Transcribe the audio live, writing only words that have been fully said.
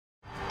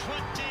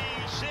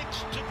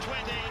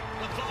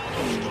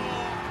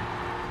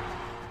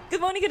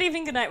morning, good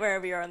evening, good night,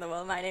 wherever you are in the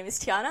world. My name is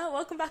Tiana.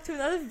 Welcome back to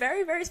another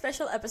very, very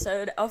special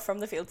episode of From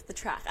the Field to the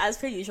Track. As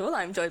per usual,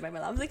 I'm joined by my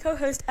lovely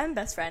co-host and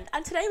best friend,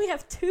 and today we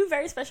have two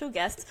very special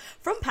guests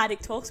from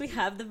Paddock Torques. We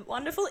have the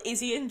wonderful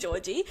Izzy and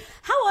Georgie.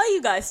 How are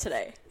you guys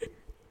today?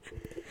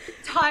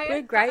 Tired.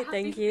 We're great,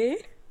 thank you.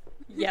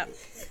 Yep.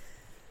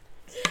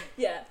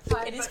 Yeah,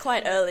 it is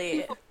quite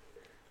early.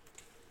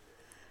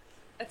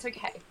 It's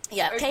okay.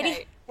 Yeah,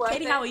 Okay.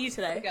 Katie, how are you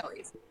today?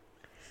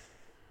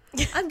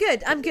 I'm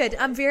good.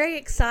 I'm very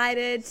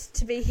excited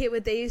to be here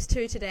with these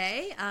two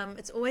today.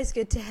 It's always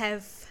good to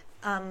have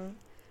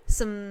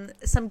some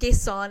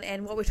guests on,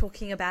 and what we're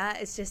talking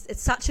about is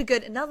it's such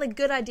another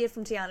good idea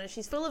from Tiana.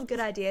 She's full of good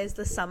ideas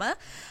this summer.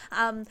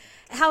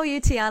 How are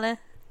you, Tiana?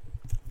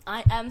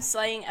 I am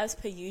slaying as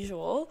per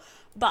usual,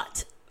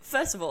 but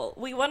first of all,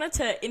 we wanted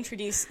to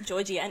introduce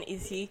Georgie and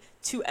Izzy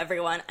to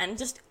everyone and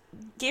just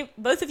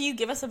both of you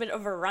give us a bit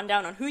of a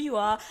rundown on who you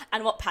are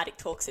and what Paddock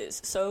Torques is.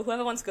 So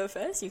whoever wants to go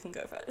first, you can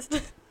go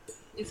first.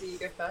 Izzy, you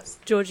go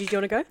first. Georgie, do you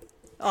want to go?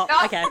 Oh,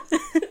 okay.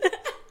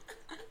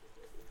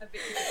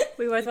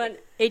 We both want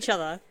each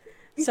other.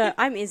 So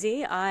I'm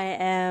Izzy. Who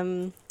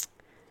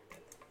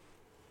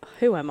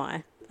am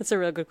I? That's a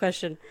really good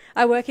question.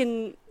 I work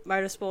in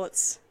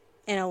motorsports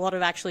in a lot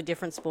of actually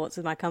different sports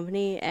with my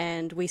company,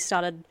 and I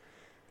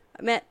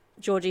met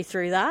Georgie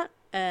through that,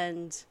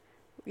 and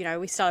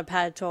we started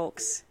Paddock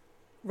Torques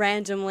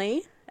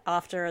randomly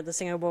after the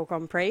Singapore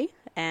Grand Prix,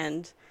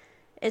 and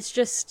it's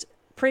just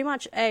pretty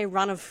much a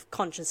run of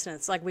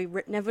consciousness. Like, we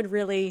never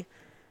really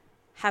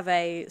have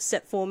a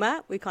set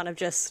format. We kind of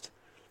just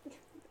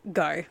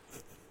go,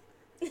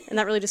 and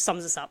that really just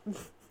sums us up.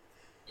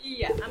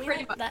 Yeah, I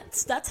mean,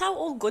 that's how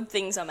all good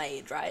things are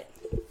made, right?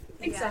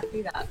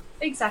 Exactly that.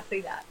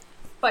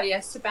 But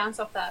yes, to bounce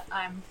off that,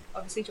 I'm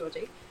obviously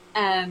Georgie,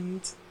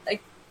 and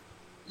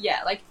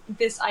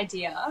this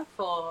idea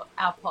for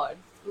our pod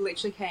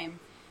literally came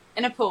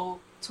in a pool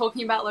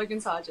talking about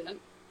Logan Sargent,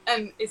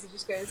 and Izzy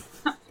just goes,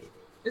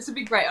 this would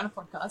be great on a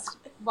podcast.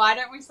 Why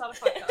don't we start a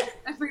podcast?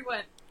 And we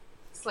went,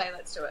 slay,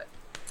 let's do it.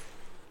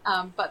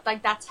 But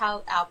that's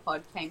how our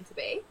pod came to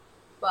be.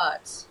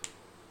 But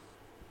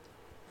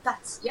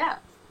that's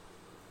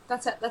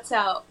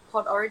our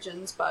pod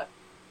origins. But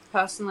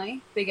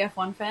personally, big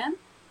F1 fan.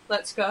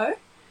 Let's go.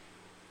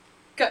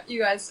 You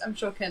guys, I'm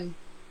sure can,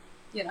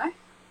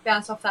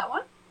 bounce off that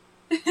one.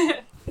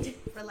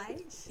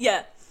 Relate?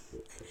 Yeah.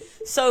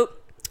 So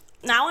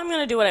now I'm going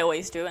to do what I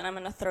always do, and I'm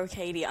going to throw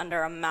Katie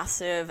under a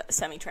massive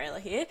semi-trailer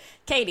here.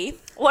 Katie,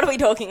 what are we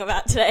talking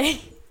about today?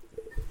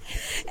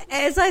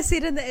 As I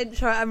said in the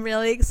intro, I'm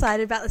really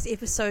excited about this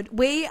episode.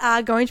 We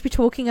are going to be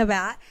talking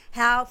about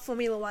how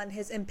Formula One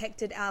has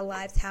impacted our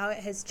lives, how it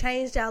has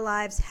changed our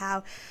lives,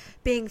 how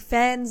being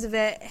fans of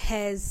it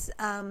has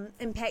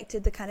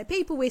impacted the kind of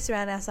people we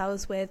surround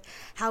ourselves with,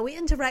 how we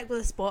interact with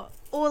the sport,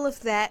 all of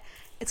that.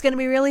 It's going to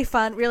be really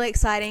fun, really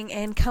exciting,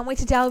 and can't wait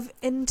to delve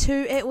into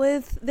it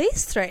with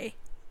these three.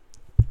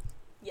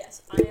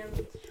 Yes,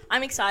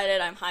 I'm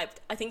excited. I'm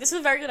hyped. I think this is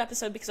a very good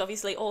episode because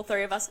obviously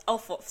four of us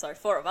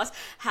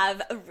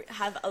have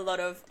a lot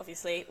of,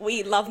 obviously,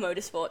 we love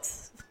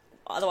motorsports.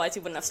 Otherwise,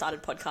 we wouldn't have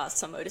started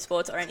podcasts on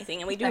motorsports or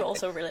anything, and we do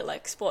also really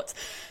like sports.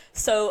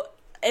 So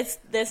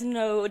there's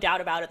no doubt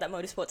about it that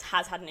motorsports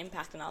has had an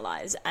impact on our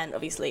lives, and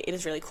obviously it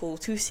is really cool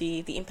to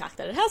see the impact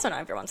that it has on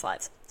everyone's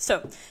lives.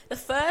 So the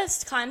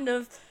first kind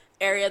of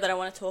area that I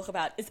want to talk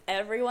about is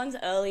everyone's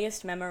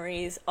earliest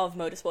memories of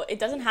motorsport. It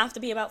doesn't have to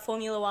be about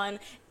Formula One,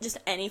 just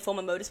any form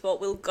of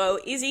motorsport. We'll go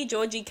Izzy,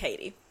 Georgie,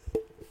 Katie.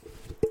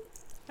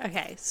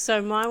 Okay,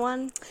 so my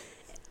one,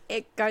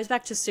 it goes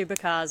back to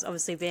supercars,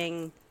 obviously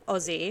being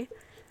Aussie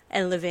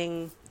and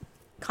living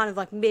kind of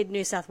like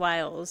mid-New South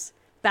Wales,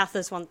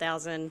 Bathurst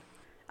 1000.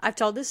 I've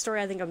told this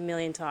story, I think, a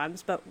million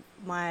times, but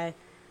my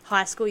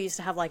high school used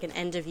to have like an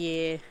mid-end of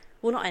year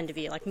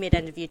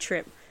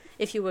trip.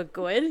 If you were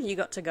good, you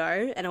got to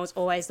go, and it was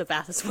always the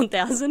Bathurst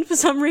 1000 for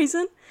some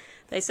reason.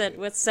 They said,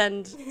 let's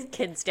send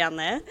kids down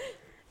there.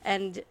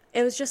 And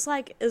it was just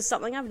like, it was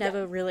something I've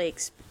never really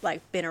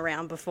been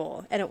around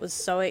before. And it was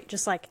so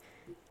just like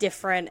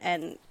different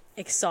and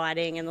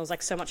exciting, and there was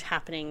like so much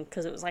happening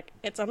because it was like,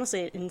 it's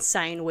honestly an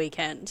insane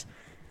weekend.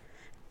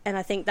 And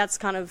I think that's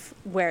kind of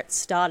where it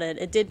started.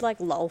 It did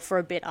like lull for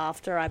a bit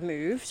after I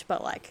moved,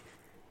 but like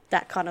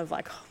that kind of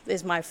like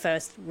is my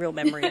first real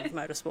memory of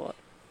motorsport.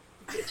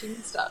 Getting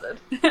started.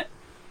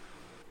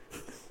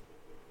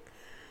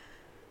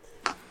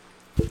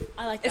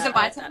 I like that. Is it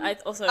my turn? I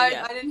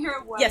didn't hear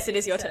a word. Yes, it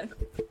is your turn.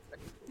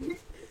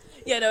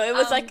 Yeah, no, it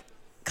was like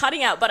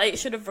cutting out, but I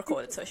should have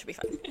recorded, so it should be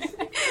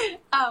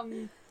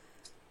fine.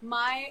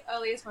 My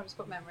earliest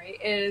motorsport memory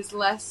is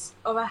less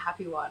of a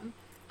happy one.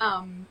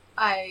 The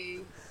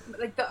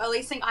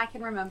earliest thing I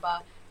can remember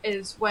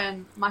is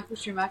when Michael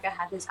Schumacher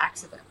had his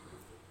accident,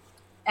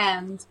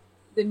 and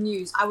the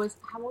news. How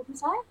old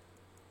was I?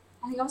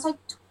 I think I was like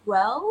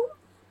 12,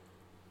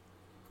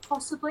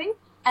 possibly.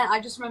 And I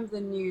just remember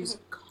the news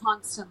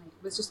constantly.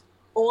 It was just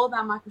all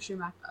about Michael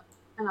Schumacher.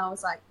 And I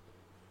was like,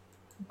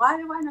 why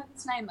do I know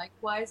this name? Like,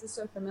 why is this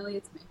so familiar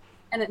to me?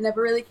 And it never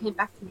really came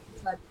back to me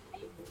until I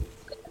became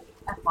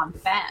F1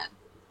 fan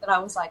that I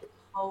was like,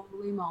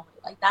 holy moly,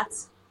 like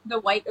that's the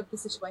weight of the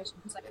situation,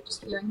 because like I'm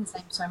just hearing his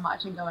name so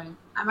much and going,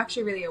 I'm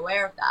actually really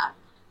aware of that.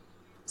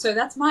 So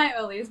that's my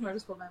earliest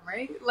motorsport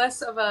memory.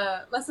 Less of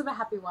a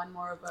happy one,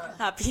 more of a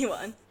Happy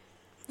one.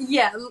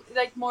 yeah,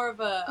 like more of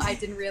a I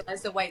didn't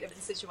realize the weight of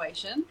the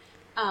situation.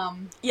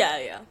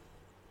 Yeah.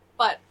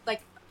 But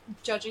like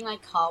judging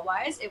like car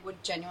wise, it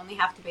would genuinely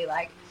have to be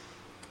like,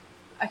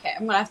 okay,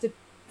 I'm gonna have to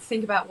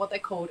think about what they're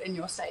called in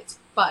your states.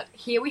 But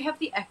here we have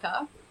the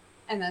Eka,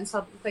 and then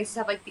some places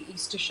have like the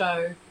Easter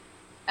show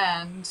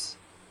and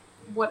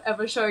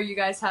whatever show you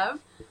guys have.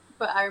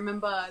 But I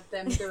remember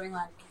them doing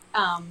like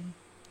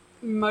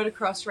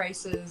motocross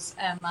races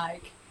and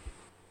like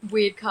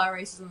weird car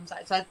races on the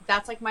side. So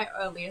that's like my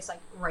earliest like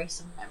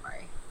racing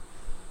memory.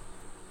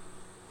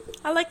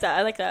 I like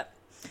that. Like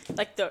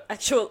the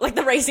actual, like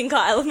the racing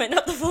car element,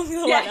 not the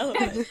Formula 1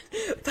 element.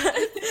 But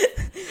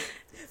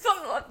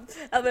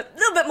a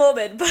little bit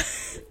morbid, but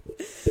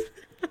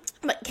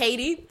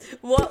Katie,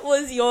 what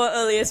was your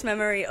earliest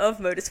memory of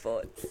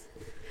motorsports?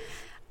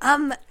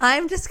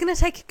 I'm just going to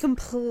take a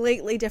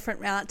completely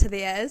different route to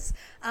theirs.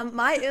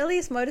 My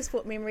earliest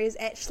motorsport memory is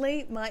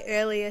actually my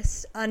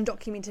earliest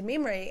undocumented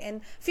memory.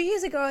 And a few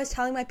years ago, I was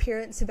telling my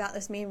parents about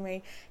this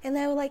memory, and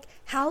they were like,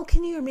 how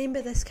can you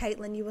remember this,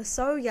 Caitlin? You were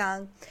so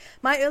young.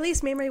 My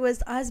earliest memory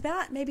was I was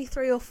about maybe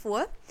 3 or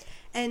 4,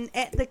 and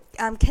at the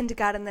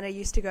kindergarten that I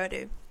used to go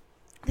to,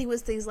 there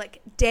was these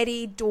like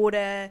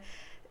daddy-daughter,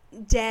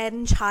 dad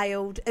and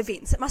child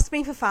events. It must have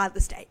been for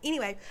Father's Day.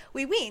 Anyway,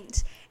 we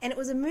went, and it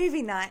was a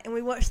movie night, and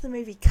we watched the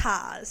movie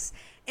Cars,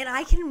 and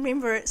I can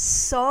remember it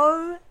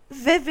so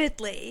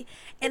vividly,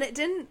 and it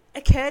didn't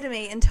occur to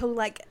me until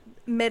like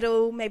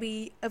middle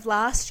maybe of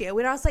last year,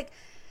 when I was like,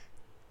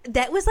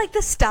 that was like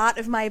the start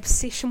of my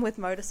obsession with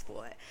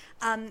motorsport,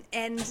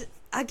 and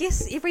I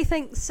guess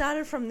everything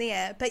started from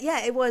there. But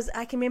yeah, it was,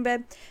 I can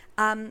remember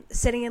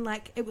sitting in,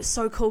 like, it was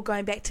so cool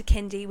going back to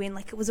kindy when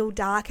like it was all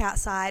dark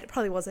outside. It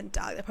probably wasn't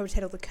dark, they probably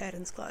had all the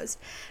curtains closed.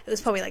 It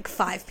was probably like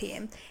 5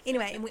 p.m.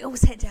 Anyway, and we all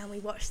sat down,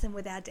 we watched them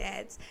with our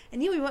dads,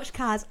 and yeah, we watched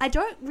Cars. I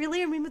don't really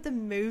remember the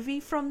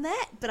movie from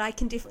that, but I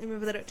can definitely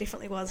remember that it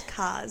definitely was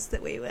Cars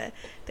that we were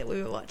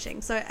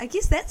watching. So I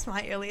guess that's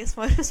my earliest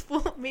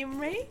motorsport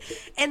memory.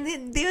 And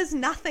then there was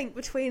nothing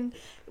between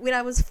when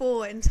I was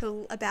 4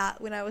 until about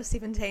when I was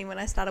 17, when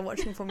I started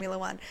watching Formula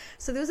 1.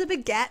 So there was a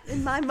big gap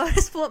in my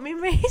motorsport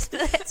memories,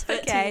 but that's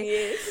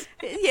okay.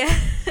 Yeah.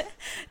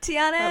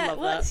 Tiana,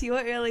 what's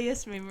your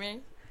earliest memory?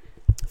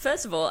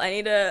 First of all, I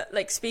need to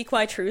like speak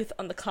my truth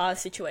on the Cars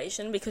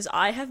situation, because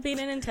I have been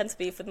in intense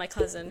beef with my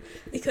cousin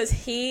because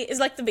he is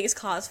like the biggest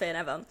Cars fan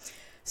ever.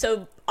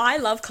 So I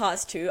love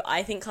Cars 2.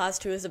 I think Cars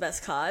 2 is the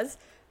best Cars.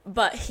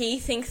 But he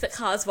thinks that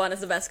Cars 1 is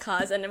the best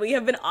Cars, and we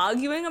have been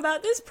arguing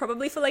about this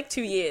probably for like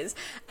 2 years.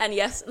 And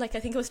yes, like I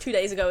think it was 2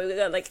 days ago, we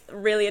got like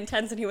really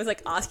intense, and he was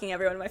like asking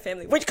everyone in my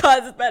family, which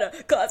Cars is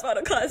better, Cars 1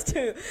 or Cars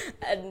 2?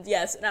 And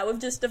yes, now we've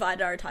just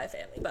divided our entire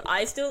family. But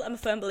I still am a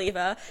firm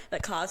believer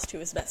that Cars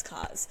 2 is the best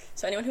Cars.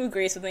 So anyone who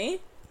agrees with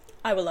me,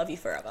 I will love you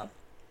forever.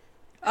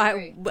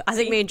 I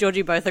think me and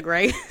Georgie both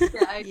agree.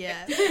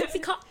 Yeah.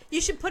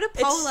 You should put a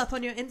poll up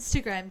on your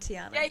Instagram,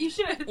 Tiana. Yeah, you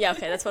should. Yeah,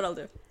 okay, that's what I'll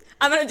do.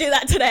 I'm going to do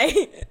that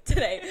today.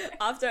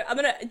 After, I'm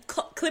going to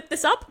clip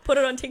this up, put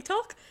it on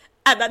TikTok,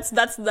 and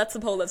that's the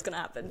poll that's going to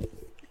happen.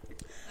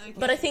 Okay.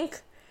 But I think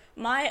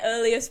my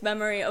earliest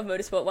memory of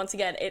motorsport, once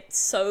again, it's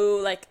so,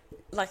 like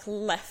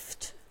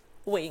left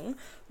wing,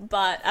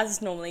 but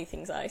as normally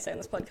things I say on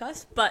this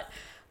podcast, but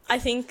I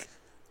think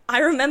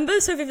I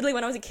remember so vividly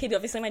when I was a kid,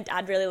 obviously my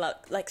dad really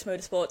likes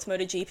motorsports,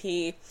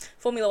 MotoGP,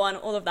 Formula 1,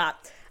 all of that.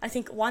 I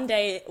think one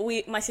day,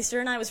 my sister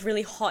and I was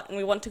really hot and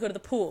we wanted to go to the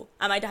pool.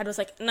 And my dad was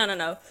like,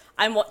 no,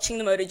 I'm watching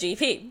the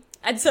MotoGP.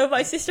 And so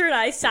my sister and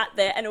I sat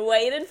there and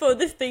waited for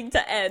this thing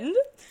to end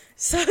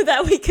so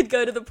that we could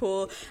go to the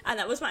pool. And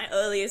that was my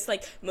earliest,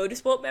 like,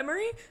 motorsport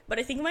memory. But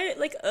I think my,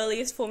 like,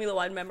 earliest Formula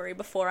 1 memory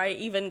before I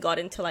even got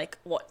into, like,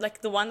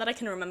 the one that I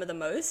can remember the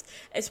most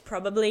is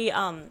probably,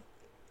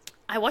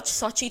 I watched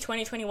Sochi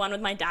 2021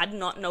 with my dad,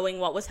 not knowing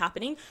what was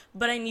happening,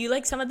 but I knew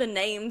like some of the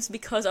names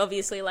because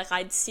obviously like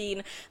I'd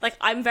seen, like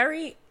I'm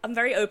very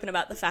open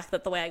about the fact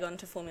that the way I got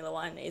into Formula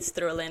 1 is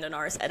through a Lando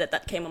Norris edit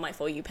that came on my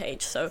For You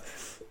page. So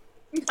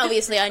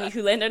obviously I knew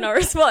who Lando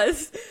Norris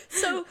was.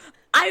 So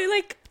I was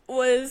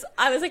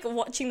like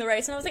watching the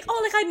race and I was like, oh,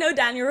 like I know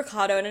Daniel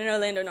Ricciardo and I know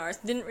Lando Norris,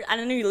 and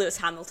I knew Lewis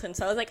Hamilton,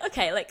 so I was like,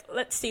 okay, like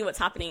let's see what's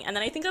happening. And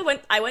then I think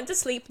I went to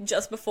sleep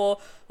just before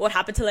what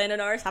happened to Lando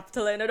Norris happened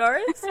to Lando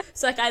Norris.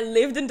 So like I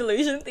lived in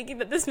delusion thinking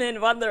that this man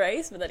won the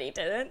race, but that he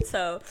didn't.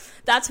 So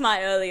that's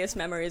my earliest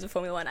memories of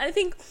Formula 1. And I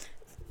think,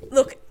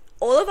 look,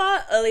 all of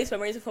our earliest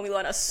memories of Formula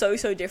 1 are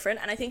so different,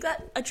 and I think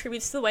that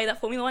attributes to the way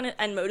that Formula 1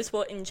 and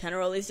motorsport in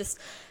general is just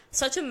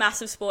such a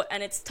massive sport,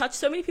 and it's touched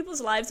so many people's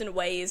lives in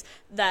ways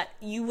that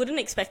you wouldn't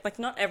expect. Like,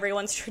 not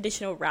everyone's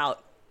traditional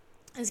route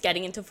is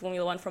getting into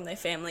Formula 1 from their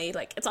family.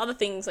 Like, it's other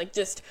things, like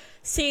just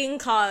seeing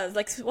cars,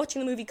 like watching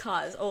the movie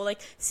Cars, or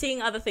like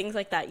seeing other things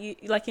like that. You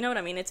know what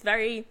I mean? It's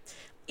very...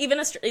 even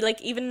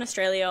in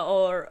Australia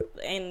or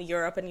in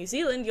Europe and New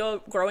Zealand,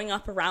 you're growing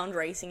up around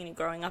racing and you're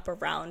growing up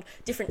around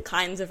different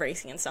kinds of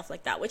racing and stuff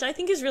like that, which I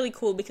think is really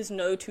cool because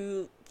no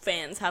two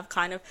fans have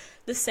kind of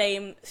the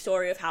same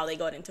story of how they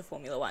got into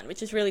Formula One,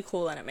 which is really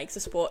cool, and it makes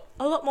the sport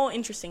a lot more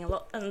interesting,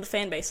 and the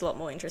fan base a lot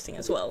more interesting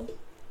as well.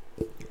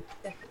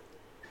 Definitely.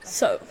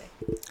 So,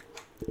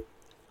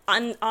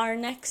 on our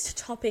next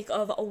topic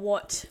of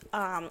what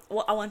I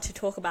want to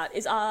talk about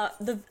is a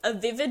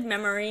vivid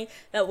memory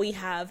that we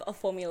have of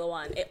Formula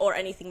One or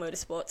anything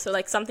motorsport. So,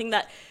 like, something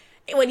that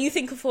when you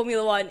think of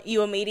Formula One,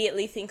 you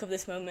immediately think of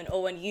this moment,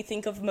 or when you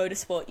think of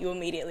motorsport, you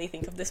immediately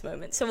think of this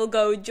moment. So we'll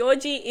go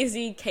Georgie,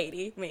 Izzy,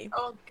 Katie, me.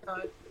 Oh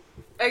god.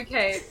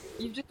 Okay,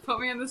 you've just put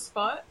me on the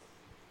spot.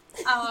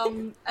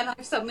 And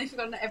I've suddenly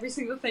forgotten every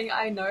single thing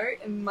I know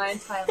in my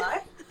entire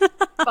life.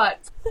 But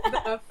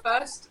the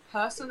first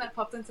person that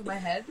popped into my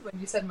head when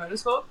you said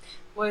motorsport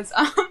was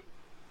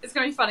it's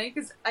gonna be funny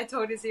because I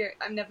told Izzy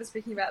I'm never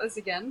speaking about this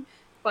again.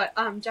 But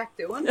Jack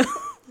Doohan.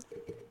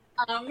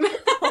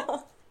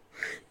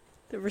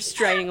 The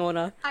restraining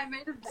order. I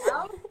made a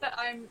vow that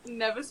I'm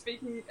never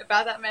speaking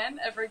about that man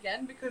ever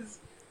again because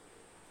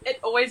it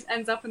always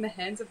ends up in the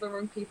hands of the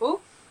wrong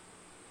people.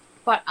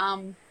 But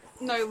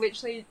no,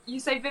 literally, you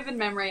say vivid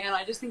memory, and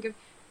I just think of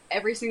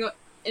every single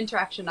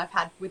interaction I've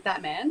had with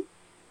that man,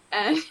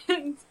 and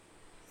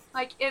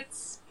like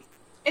it's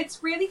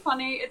really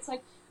funny. It's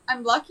like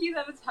I'm lucky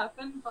that it's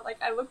happened, but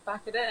like I look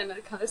back at it and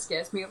it kind of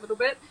scares me a little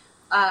bit.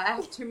 I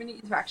have too many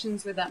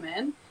interactions with that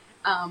man.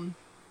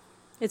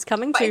 It's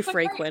coming too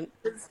frequent.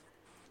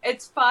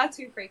 It's far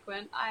too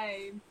frequent.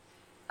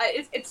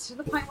 It's to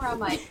the point where I'm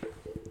like,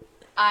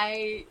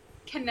 I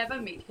can never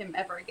meet him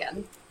ever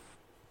again.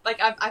 Like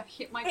I've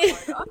hit my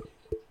quota,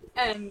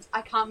 and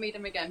I can't meet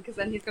him again because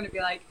then he's gonna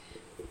be like,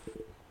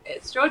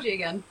 "It's Georgie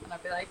again," and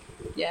I'd be like,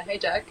 "Yeah, hey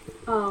Jack."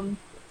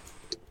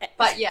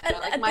 But yeah,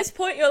 at this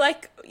point, you're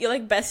like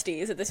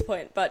besties at this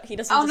point, but he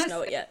doesn't just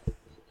know it yet.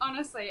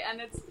 Honestly,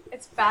 and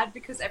it's bad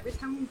because every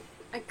time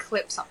I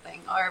clip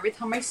something or every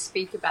time I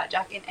speak about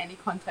Jack in any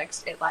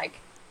context, it like,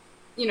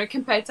 you know,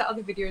 compared to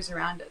other videos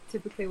around it,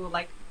 typically will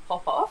like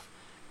pop off,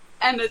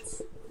 and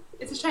it's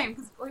a shame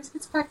because it always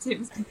gets back to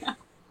him somehow.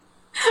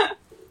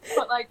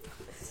 But like,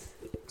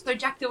 so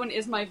Jack Doohan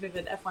is my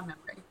vivid F1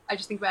 memory. I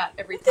just think about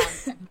every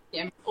time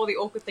him, all the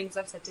awkward things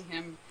I've said to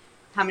him,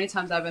 how many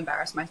times I've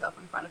embarrassed myself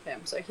in front of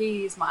him. So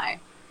he's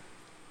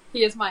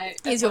your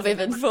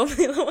vivid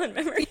Formula One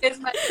memory. He is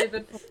my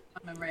vivid Formula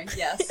One memory.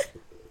 Yes.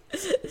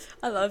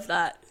 I love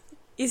that.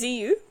 Is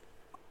he you?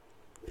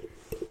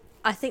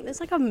 I think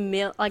there's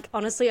like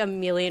honestly a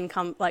million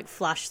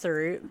flash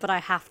through, but I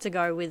have to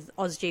go with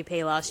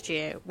AusGP last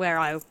year where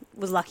I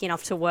was lucky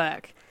enough to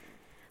work.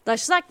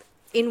 That's just like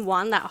in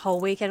one, that whole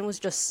weekend was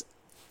just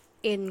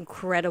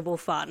incredible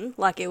fun.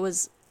 Like it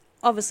was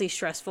obviously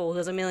stressful.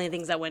 There's a million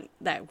things that went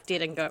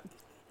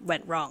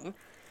wrong.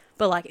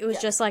 But like it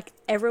was just like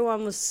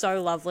everyone was so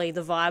lovely,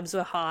 the vibes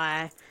were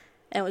high,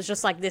 and it was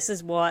just like this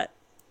is what,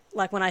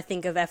 like when I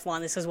think of F1,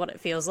 this is what it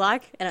feels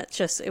like, and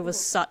it was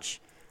such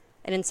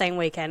an insane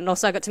weekend. And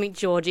also I got to meet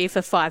Georgie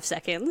for 5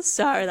 seconds,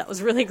 so that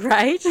was really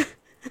great.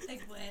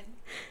 Big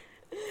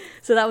win.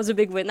 So that was a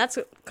big win. That's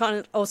kind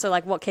of also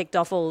like what kicked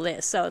off all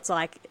this. So it's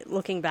like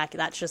looking back,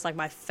 that's just like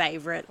my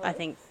favourite, I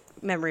think,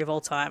 memory of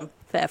all time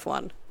for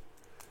F1.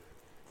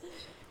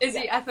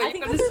 Izzy, I thought you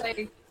were going to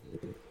say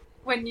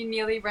when you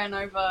nearly ran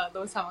over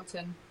Lewis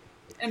Hamilton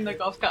in the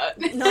golf cart.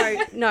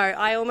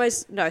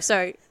 No.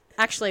 So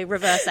actually,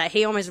 reverse that.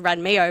 He almost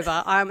ran me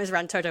over. I almost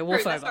ran Toto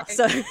Wolff over.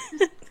 So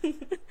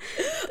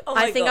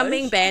I think I'm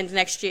being banned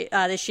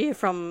this year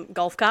from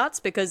golf carts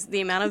because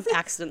the amount of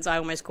accidents I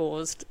almost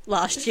caused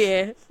last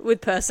year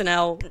with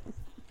personnel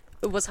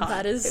was high.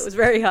 It was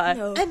very high.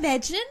 No.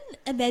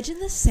 Imagine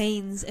the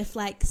scenes if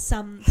like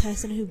some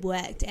person who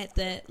worked at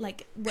the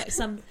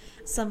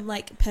some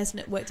like person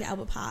that worked at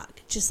Albert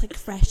Park just like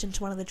crashed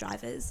into one of the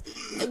drivers.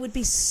 It would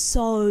be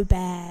so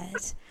bad.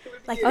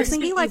 Like I was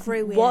thinking like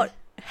everywhere.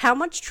 How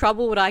much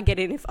trouble would I get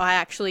in if I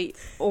actually,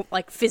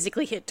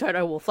 physically hit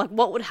Toto Wolff? Like,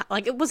 what would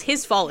it was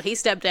his fault. He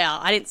stepped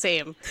out. I didn't see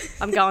him.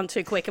 I'm going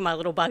too quick in my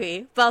little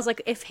buggy. But I was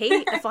like, if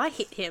I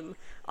hit him,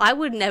 I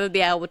would never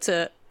be able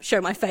to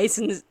show my face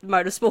in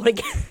motorsport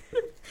again.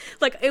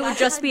 Like, it would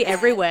just be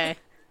everywhere.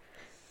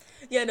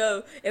 Yeah,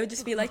 no, it would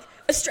just be like,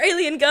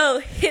 Australian girl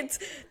hits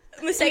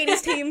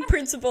Mercedes team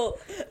principal.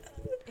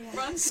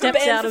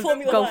 Steps out of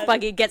golf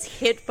buggy, gets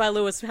hit by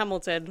Lewis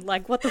Hamilton.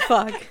 Like, what the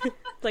fuck?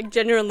 Like,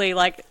 genuinely,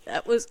 like,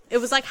 it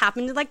was like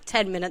happened in like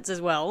 10 minutes as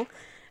well,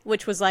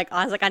 which was like,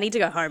 I was like, I need to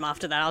go home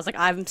after that. I was like,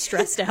 I'm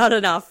stressed out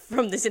enough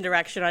from this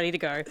interaction. I need to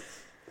go.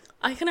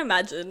 I can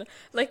imagine.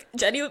 Like,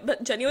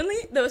 genuinely,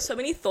 there were so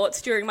many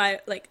thoughts in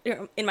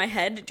my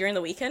head during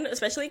the weekend,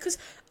 especially because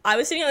I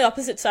was sitting on the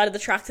opposite side of the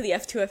track to the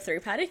F2,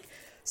 F3 paddock.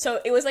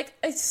 So it was like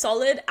a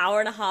solid hour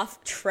and a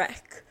half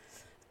trek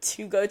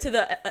to go to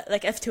the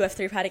F2,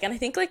 F3 paddock. And I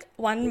think like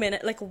 1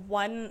 minute, like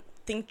one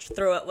thing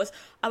through it was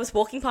I was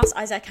walking past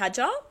Isaac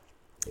Hadjar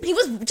he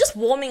was just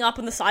warming up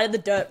on the side of the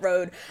dirt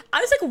road.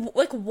 I was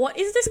like, what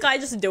is this guy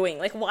just doing?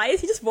 Like, why is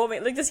he just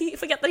warming? Like, does he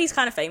forget that he's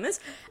kind of famous?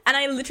 And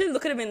I literally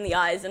look at him in the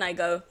eyes and I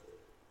go,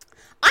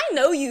 I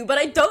know you, but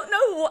I don't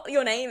know what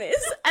your name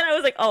is. And I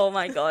was like, oh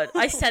my God.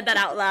 I said that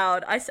out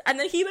loud. And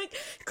then he like,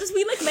 because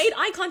we like made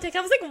eye contact.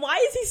 I was like, why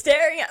is he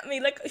staring at me?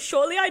 Like,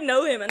 surely I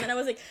know him. And then I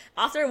was like,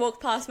 after I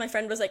walked past, my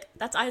friend was like,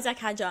 that's Isaac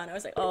Hadjar. And I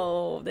was like,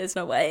 oh, there's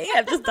no way.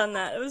 I've just done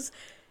that. It was...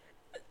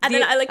 And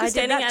then I like was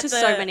standing at to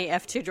so many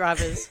F2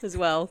 drivers as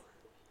well.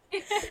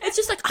 It's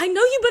just like, I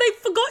know you, but I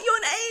forgot your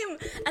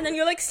name. And then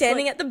you're like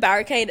standing at the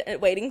barricade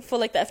waiting for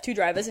like the F2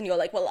 drivers, and you're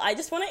like, well, I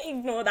just want to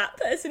ignore that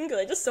person because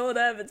I just saw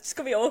them. It's just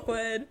gonna be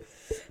awkward.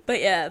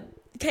 But yeah,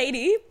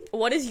 Katie,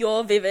 what is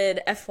your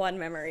vivid F1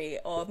 memory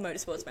or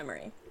motorsports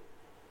memory?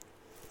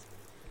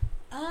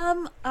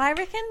 I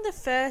reckon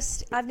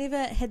I've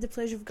never had the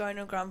pleasure of going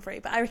to a Grand Prix,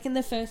 but I reckon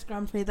the first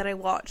Grand Prix that I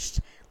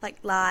watched like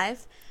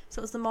live, so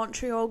it was the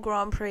Montreal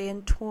Grand Prix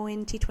in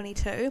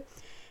 2022. And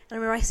I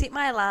remember I set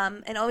my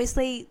alarm, and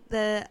obviously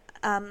because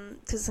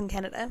it's in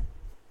Canada,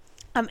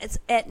 it's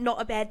at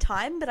not a bad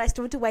time, but I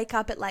still had to wake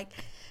up at like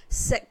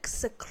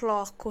 6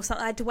 o'clock or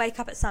something. I had to wake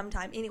up at some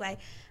time anyway,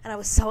 and I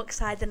was so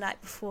excited the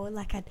night before.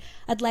 Like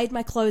I'd laid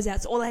my clothes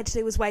out, so all I had to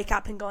do was wake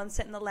up and go and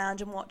sit in the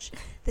lounge and watch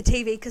the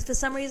TV, because for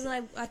some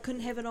reason I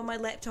couldn't have it on my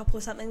laptop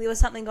or something. There was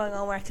something going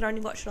on where I could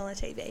only watch it on the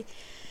TV.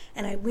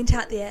 And I went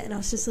out there and I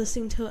was just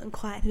listening to it in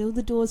quiet, and all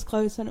the doors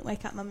closed so I didn't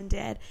wake up Mum and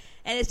Dad.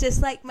 And it's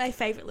just like my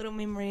favourite little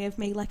memory of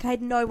me. Like I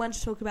had no one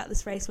to talk about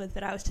this race with,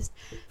 but I was just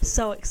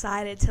so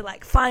excited to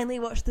like finally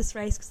watch this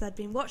race, because I'd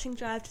been watching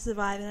Drive to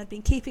Survive and I'd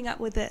been keeping up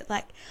with it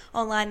like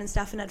online and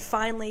stuff, and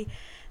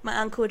my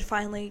uncle had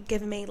finally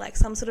given me like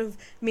some sort of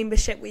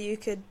membership where you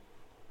could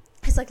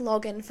just like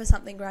log in for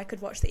something where I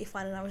could watch the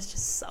F1, and I was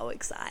just so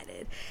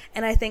excited.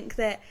 And I think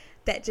that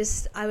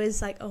just, I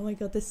was like, oh my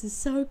God, this is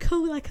so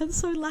cool, like I'm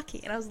so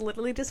lucky. And I was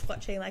literally just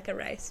watching like a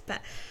race.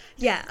 But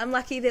yeah, I'm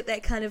lucky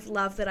that kind of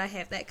love that I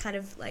have, that kind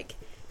of like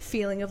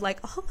feeling of like,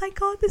 oh my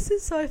God, this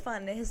is so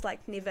fun. It has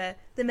like never,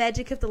 the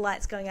magic of the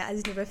lights going out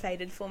has never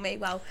faded for me.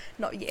 Well,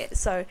 not yet.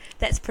 So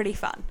that's pretty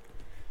fun.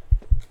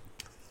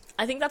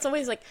 I think that's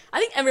always like, I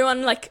think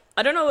everyone, like,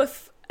 I don't know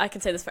if I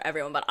can say this for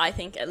everyone, but I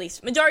think at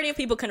least majority of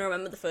people can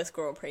remember the first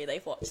Grand Prix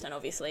they've watched, and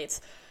obviously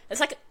it's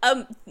like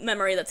a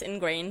memory that's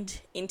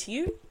ingrained into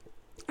you.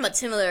 But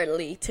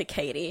similarly to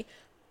Katie,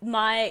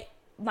 my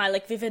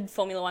like vivid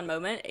Formula One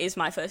moment is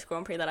my first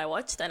Grand Prix that I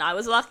watched, and I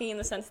was lucky in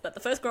the sense that the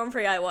first Grand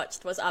Prix I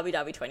watched was Abu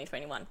Dhabi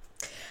 2021.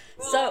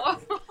 So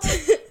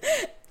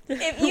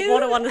if you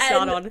what a one to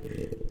start on.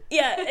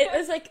 Yeah, it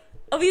was like,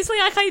 obviously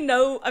like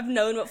I've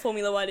known what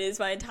Formula One is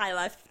my entire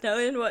life,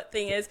 known what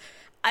thing is.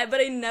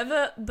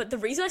 But the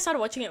reason I started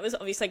watching it was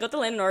obviously I got the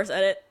Lando Norris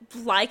edit,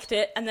 liked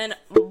it, and then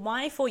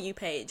my For You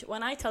page,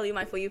 when I tell you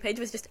my For You page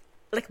was just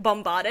like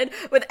bombarded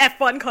with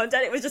F1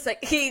 content. It was just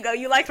like, here you go,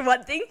 you liked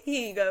one thing,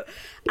 here you go.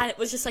 And it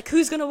was just like,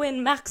 who's gonna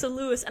win, Max or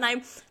Lewis? And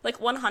I like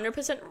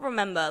 100%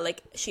 remember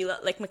like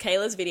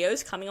Michaela's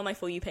videos coming on my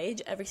For You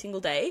page every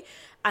single day,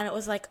 and it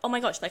was like, oh my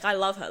gosh, like I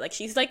love her, like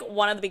she's like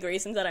one of the big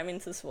reasons that I'm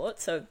into the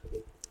sport. So,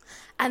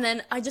 and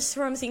then I just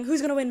remember seeing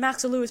who's gonna win,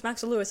 Max or Lewis.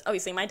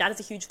 Obviously my dad is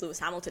a huge Lewis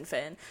Hamilton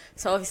fan,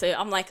 so obviously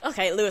I'm like,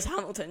 okay, Lewis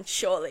Hamilton,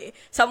 surely.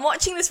 So I'm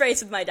watching this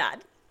race with my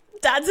dad.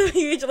 Dad's a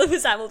huge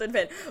Lewis Hamilton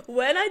fan.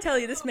 When I tell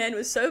you, this man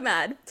was so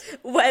mad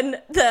when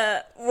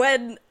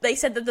they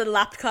said that the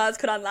lapped cars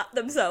could unlap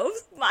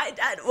themselves, my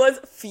dad was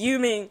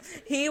fuming.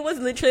 He was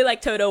literally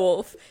like Toto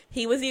Wolff.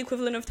 He was the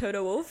equivalent of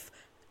Toto Wolff,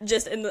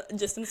 just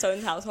in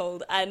Sone's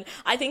household. And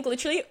I think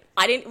literally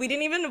we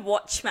didn't even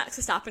watch Max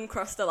Verstappen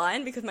cross the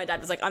line, because my dad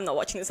was like, I'm not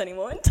watching this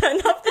anymore, and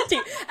turned off the TV.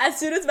 As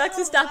soon as Max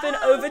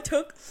Verstappen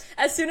overtook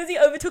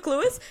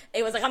Lewis,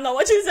 it was like, I'm not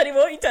watching this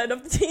anymore. He turned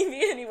off the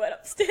TV and he went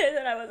upstairs,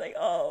 and I was like,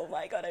 oh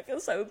my God, I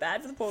feel so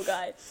bad for the poor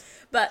guy.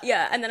 But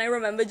yeah, and then I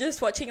remember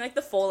just watching like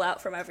the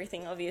fallout from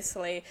everything,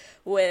 obviously,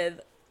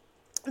 with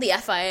the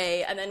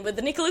FIA, and then with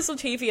the Nicholas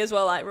Latifi as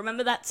well. I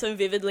remember that so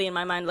vividly in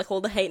my mind, like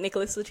all the hate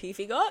Nicholas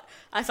Latifi got.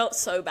 I felt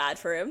so bad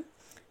for him.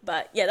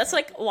 But yeah, that's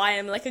like why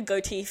I'm like a Go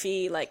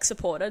Tifi like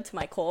supporter to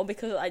my core,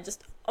 because I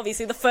just,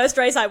 obviously the first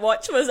race I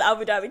watched was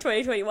Abu Dhabi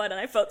 2021,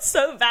 and I felt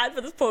so bad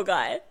for this poor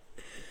guy.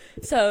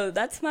 So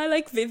that's my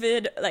like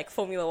vivid like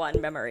Formula One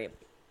memory.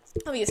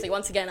 Obviously,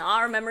 once again,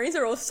 our memories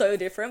are all so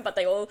different, but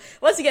they all,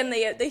 once again,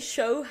 they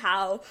show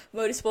how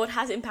motorsport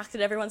has impacted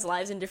everyone's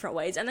lives in different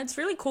ways. And it's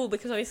really cool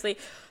because obviously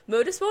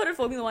motorsport and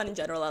Formula One in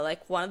general are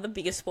like one of the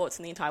biggest sports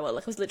in the entire world.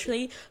 Like I was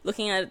literally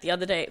looking at it the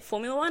other day.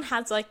 Formula One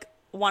has like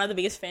one of the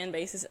biggest fan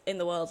bases in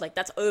the world. Like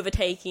that's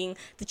overtaking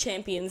the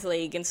Champions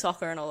League in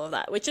soccer and all of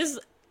that, which is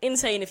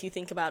insane if you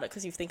think about it,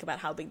 because you think about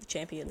how big the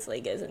Champions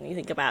League is and you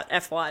think about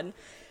F1.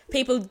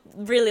 People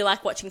really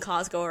like watching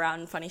cars go around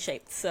in funny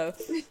shapes, so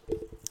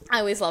I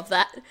always love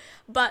that.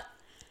 But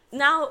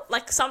now,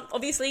 like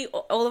obviously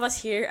all of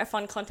us here,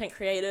 F1 content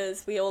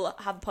creators, we all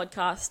have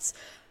podcasts.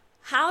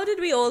 How did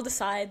we all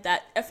decide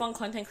that F1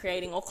 content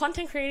creating or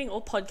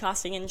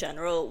podcasting in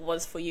general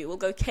was for you? We'll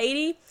go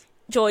Katie,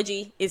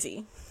 Georgie,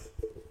 Izzy.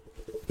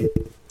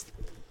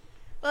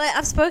 Well,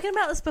 I've spoken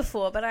about this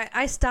before, but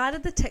I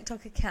started the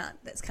TikTok account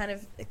that's kind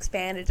of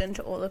expanded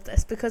into all of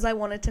this because I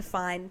wanted to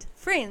find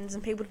friends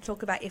and people to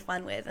talk about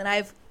F1 with, and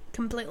I've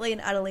completely and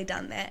utterly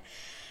done that.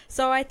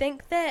 So I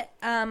think that,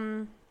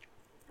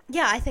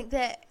 I think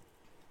that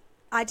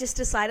I just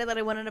decided that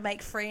I wanted to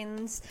make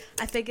friends.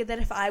 I figured that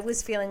if I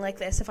was feeling like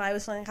this, if I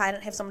was feeling like I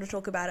didn't have someone to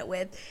talk about it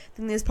with,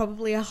 then there's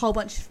probably a whole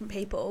bunch of different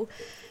people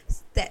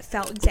that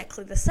felt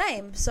exactly the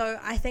same. So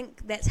I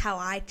think that's how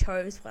I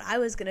chose what I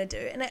was going to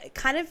do. And it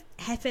kind of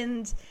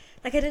happened,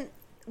 like I didn't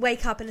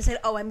wake up and decide,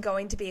 oh, I'm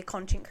going to be a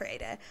content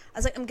creator. I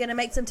was like, I'm going to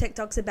make some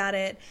TikToks about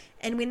it.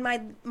 And when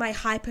my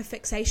hyper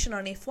fixation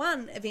on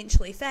F1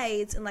 eventually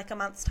fades in like a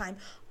month's time,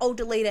 I'll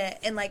delete it,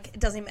 and like it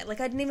doesn't matter. Like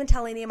I didn't even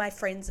tell any of my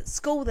friends at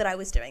school that I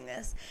was doing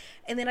this.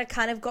 And then I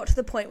kind of got to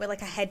the point where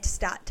like I had to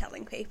start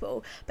telling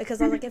people, because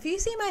I was like, if you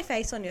see my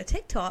face on your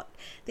TikTok,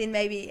 then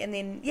maybe, and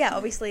then yeah,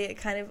 obviously it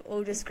kind of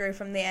all just grew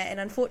from there. And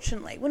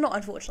unfortunately, well, not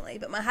unfortunately,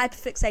 but my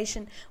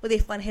hyperfixation with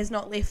F1 has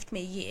not left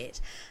me yet.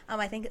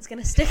 I think it's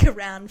going to stick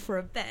around for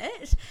a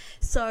bit.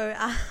 So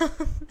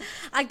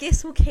I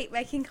guess we'll keep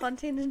making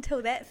content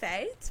until that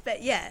fades.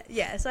 But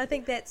yeah. So I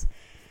think that's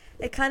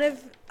it.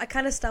 I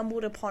kind of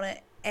stumbled upon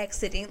it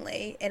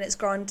accidentally, and it's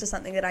grown to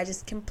something that I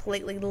just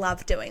completely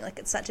love doing. Like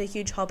it's such a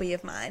huge hobby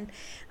of mine.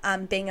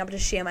 Being able to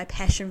share my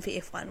passion for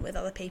F1 with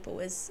other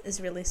people is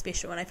really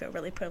special, and I feel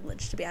really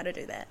privileged to be able to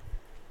do that.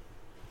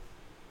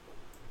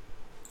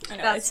 I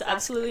know, it's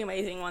absolutely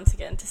amazing once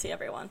again to see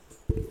everyone.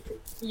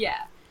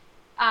 Yeah.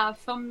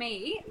 For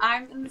me,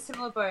 I'm in the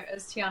similar boat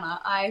as Tiana.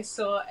 I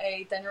saw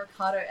a Daniel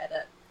Ricciardo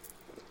edit,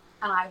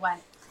 and I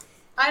went,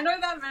 I know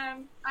that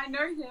man. I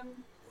know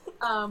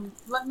him.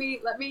 Let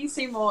me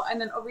see more. And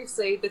then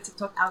obviously the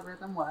TikTok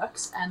algorithm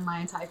works, and my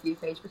entire view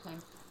page became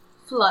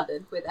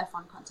flooded with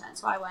F1 content.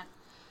 So I went,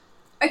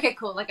 okay,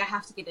 cool. Like I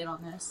have to get in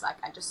on this. Like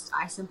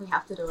I simply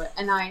have to do it.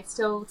 And I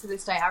still, to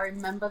this day, I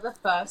remember the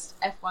first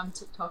F1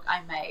 TikTok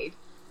I made,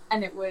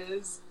 and it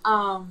was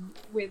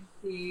with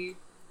the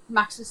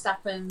Max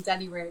Verstappen,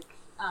 Danny Rick,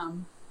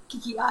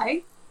 Kiki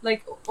I,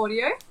 like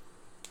audio.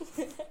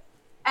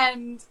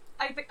 And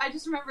I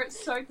just remember it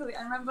so clearly.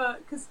 I remember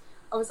because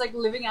I was like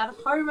living out of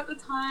home at the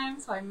time,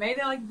 so I made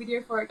a like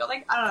video for it. Got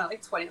like, I don't know,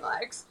 like 20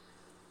 likes,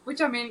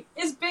 which I mean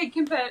is big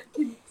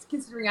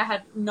considering I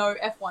had no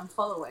F1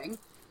 following.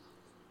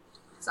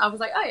 So I was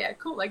like, oh yeah,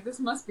 cool, like this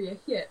must be a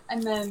hit.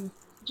 And then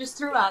just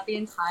throughout the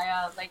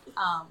entire like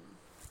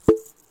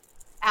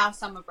our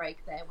summer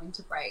break there,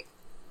 winter break,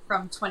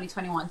 from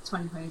 2021 to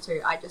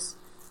 2022, I just,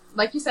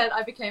 like you said,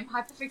 I became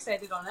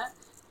hyperfixated on it,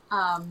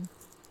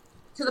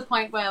 to the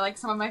point where like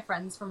some of my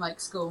friends from like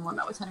school and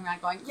whatnot were turning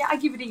around going, yeah, I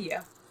give it a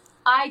year.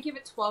 I give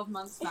it 12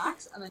 months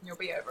max, and then you'll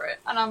be over it.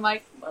 And I'm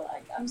like, well,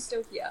 like, I'm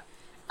still here.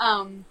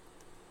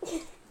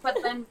 But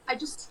then I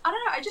don't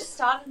know, I just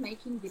started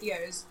making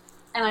videos,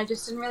 and I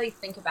just didn't really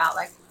think about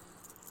like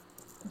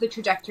the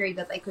trajectory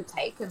that they could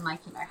take, and like,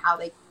 you know, how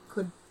they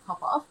could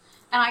pop off.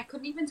 And I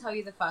couldn't even tell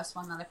you the first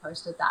one that I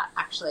posted that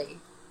actually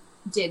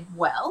did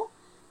well,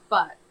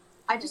 but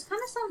I just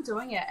kind of started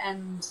doing it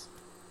and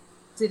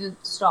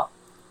didn't stop,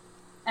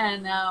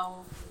 and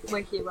now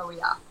we're here where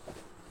we are.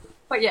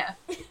 But yeah,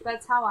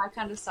 that's how I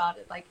kind of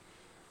started. Like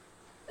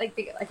I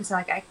said,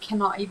 like I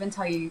cannot even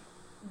tell you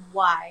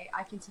why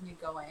I continued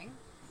going,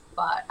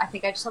 but I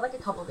think I just had like a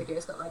couple of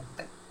videos that like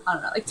I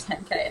don't know, like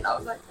 10K, and I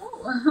was like,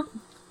 oh,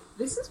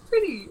 this is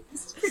pretty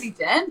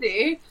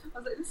dandy. I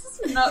was like, this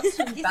is not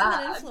too He's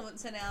bad. an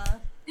influencer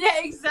now. Yeah,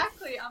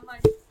 exactly. I'm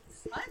like,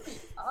 sign me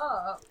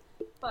up.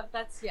 But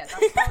that's how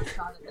it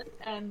started,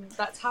 and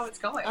that's how it's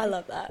going. I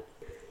love that.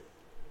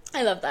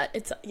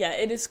 It's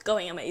it is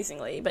going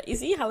amazingly. But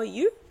Izzy, how are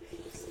you?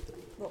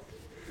 Well,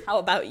 how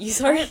about you?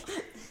 Sorry.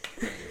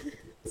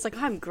 It's like,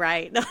 I'm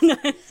great. No.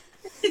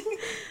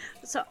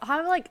 So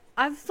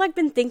I've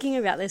been thinking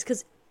about this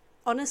because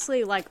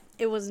honestly, like,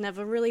 it was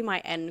never really my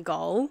end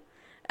goal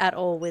at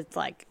all with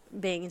like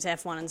being into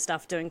F1 and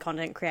stuff, doing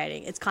content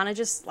creating. It's kind of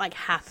just like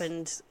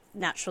happened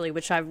naturally,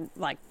 which I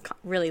like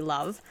really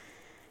love,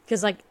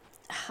 because like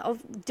I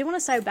do want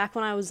to say back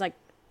when I was like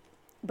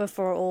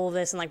before all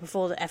this and like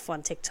before the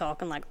F1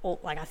 TikTok and like all,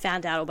 like I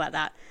found out about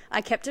that,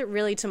 I kept it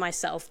really to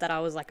myself that I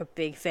was like a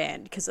big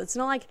fan, because it's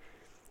not like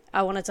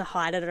I wanted to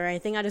hide it or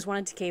anything. I just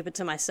wanted to keep it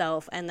to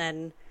myself, and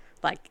then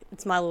like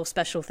it's my little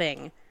special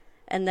thing.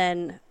 And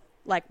then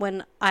like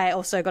when I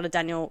also got a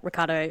Daniel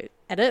Ricciardo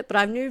edit, but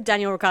I knew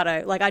Daniel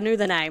Ricciardo, like I knew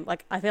the name.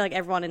 Like I feel like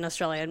everyone in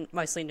Australia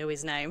mostly knew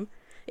his name,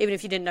 even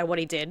if you didn't know what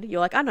he did. You're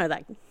like, I know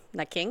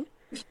that king.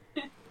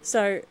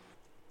 So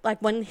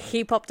like when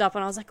he popped up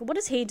and I was like, what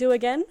does he do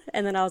again?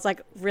 And then I was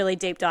like really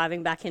deep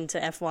diving back into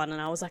F1,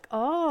 and I was like,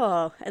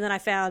 oh. And then I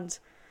found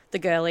the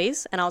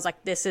girlies, and I was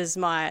like, this is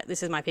my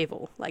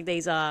people. Like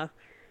this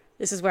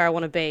is where I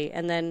want to be.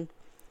 And then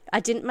I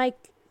didn't make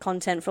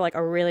content for like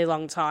a really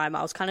long time.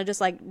 I was kind of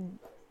just like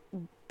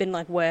been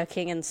like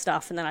working and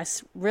stuff, and then I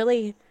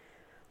really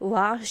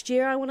last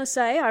year, I want to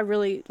say, I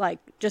really like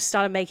just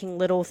started making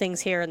little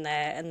things here and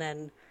there, and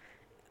then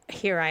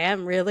here I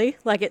am, really.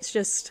 Like it's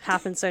just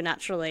happened so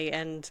naturally,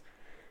 and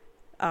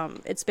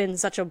it's been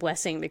such a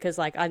blessing because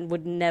like I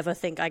would never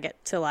think I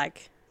get to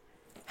like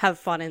have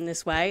fun in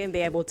this way and be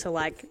able to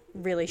like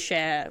really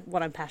share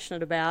what I'm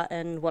passionate about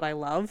and what I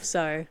love.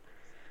 So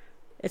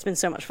it's been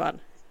so much fun.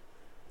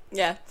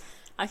 Yeah.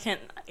 I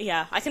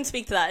can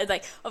speak to that.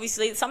 Like,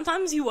 obviously,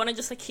 sometimes you want to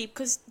just like keep,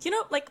 because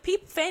like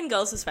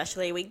fangirls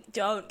especially, we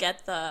don't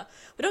get the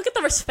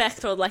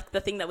respect or like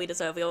the thing that we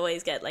deserve. We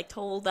always get like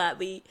told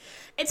that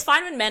it's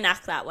fine when men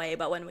act that way,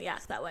 but when we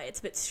act that way, it's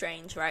a bit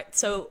strange, right?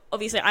 So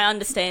obviously, I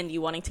understand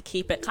you wanting to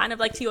keep it kind of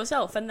like to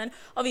yourself, and then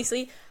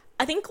obviously,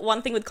 I think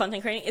one thing with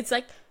content creating, it's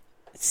like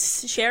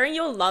sharing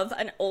your love,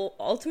 and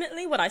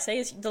ultimately what I say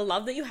is the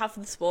love that you have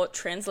for the sport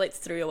translates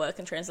through your work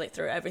and translates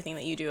through everything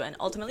that you do, and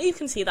ultimately you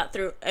can see that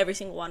through every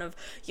single one of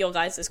your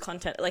guys'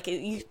 content. Like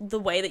the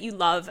way that you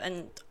love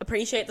and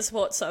appreciate the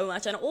sport so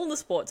much, and all the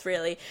sports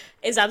really,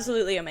 is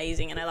absolutely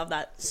amazing, and I love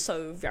that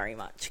so very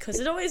much, because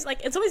it's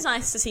always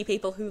nice to see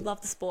people who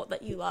love the sport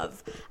that you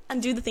love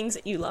and do the things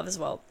that you love as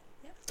well.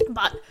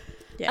 But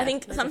I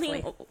think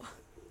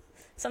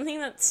something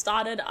that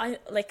started,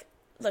 look,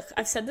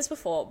 I've said this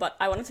before, but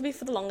I wanted to be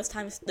for the longest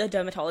time a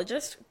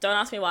dermatologist. Don't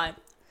ask me why.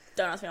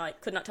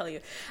 Could not tell you.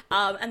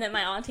 And then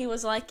my auntie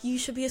was like, you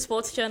should be a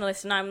sports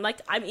journalist. And I'm like,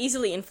 I'm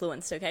easily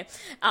influenced, okay?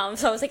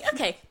 So I was like,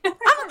 okay, I'm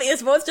going to be a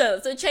sports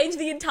journalist. So change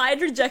the entire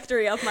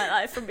trajectory of my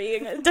life from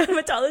being a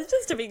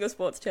dermatologist to being a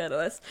sports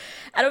journalist.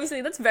 And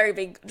obviously that's a very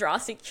big,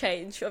 drastic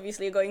change.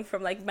 Obviously you're going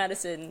from like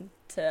medicine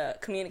to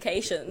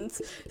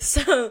communications.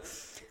 So,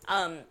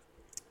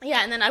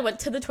 yeah, and then I went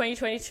to the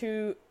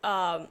 2022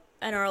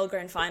 NRL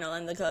Grand Final,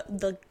 and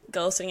the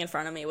girl sitting in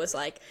front of me was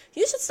like,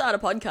 you should start a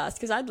podcast,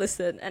 because I'd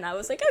listened, and I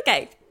was like,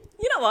 okay,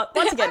 you know what,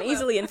 once again,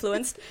 easily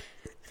influenced.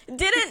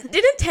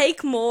 Didn't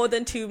take more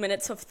than 2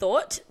 minutes of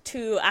thought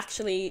to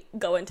actually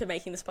go into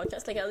making this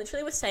podcast. Like, I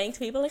literally was saying to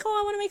people, like,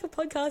 oh, I want to make a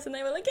podcast, and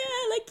they were like,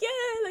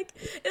 yeah,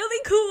 it'll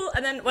be cool.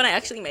 And then when I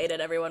actually made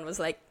it, everyone was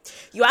like,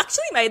 you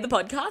actually made the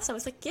podcast? I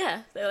was like,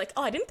 yeah. They were like,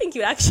 oh, I didn't think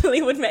you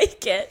actually would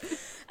make it.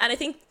 And I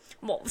think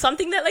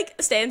something that like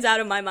stands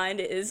out in my mind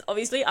is,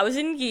 obviously I was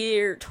in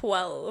year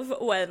 12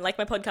 when like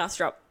my podcast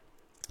dropped,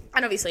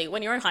 and obviously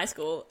when you're in high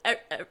school,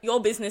 your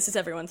business is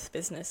everyone's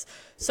business.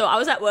 So I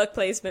was at work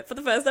placement for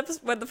the first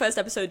episode when the first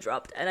episode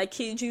dropped, and I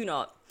kid you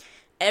not,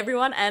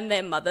 everyone and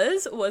their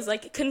mothers was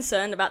like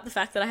concerned about the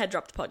fact that I had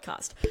dropped a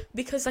podcast,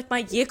 because like my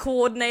year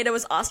coordinator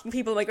was asking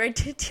people in my grade,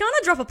 did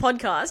Tiana drop a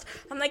podcast?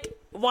 I'm like,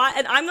 why?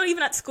 And I'm not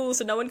even at school,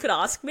 so no one could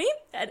ask me,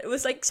 and it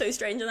was like so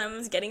strange. And I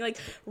was getting like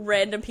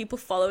random people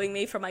following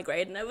me from my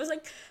grade, and it was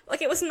like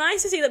it was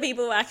nice to see that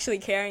people were actually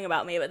caring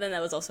about me, but then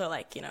there was also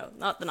like,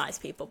 not the nice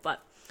people.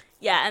 But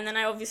yeah, and then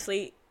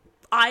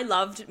I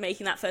loved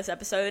making that first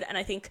episode, and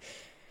I think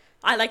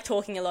I like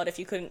talking a lot, if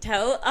you couldn't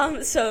tell.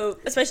 So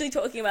especially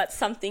talking about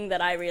something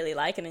that I really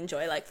like and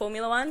enjoy, like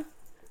Formula One.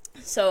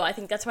 So I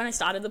think that's when I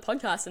started the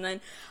podcast. And then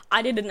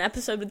I did an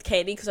episode with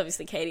Katie, because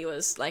obviously Katie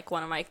was like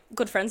one of my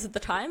good friends at the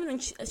time. And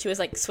then she was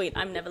like, sweet,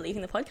 I'm never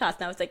leaving the podcast.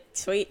 And I was like,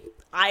 sweet,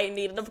 I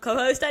needed a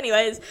co-host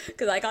anyways,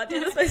 because I can't do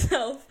this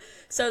myself.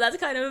 So that's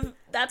kind of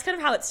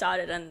how it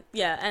started. And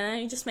yeah, and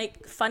then you just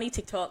make funny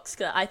TikToks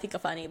that I think are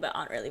funny, but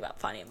aren't really that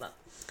funny. But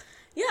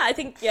yeah, I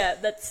think, yeah,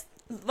 that's,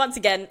 once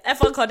again,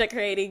 F1 content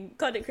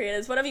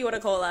creators, whatever you want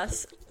to call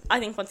us, I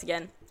think once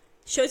again,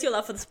 shows your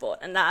love for the sport,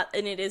 and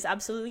it is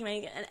absolutely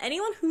amazing. And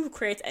anyone who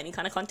creates any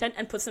kind of content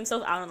and puts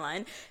themselves out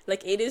online,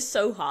 like, it is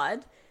so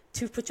hard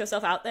to put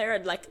yourself out there,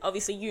 and like,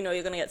 obviously, you're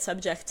going to get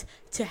subject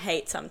to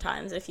hate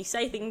sometimes. If you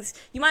say things,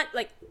 you might,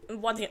 like,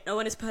 once again, no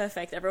one is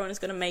perfect, everyone is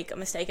going to make a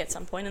mistake at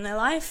some point in their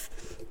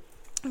life,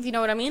 if you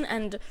know what I mean.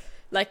 And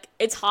like,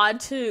 it's hard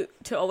to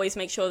always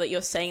make sure that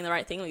you're saying the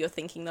right thing or you're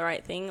thinking the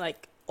right thing,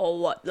 like, or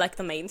what like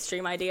the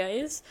mainstream idea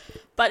is.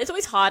 But it's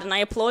always hard, and I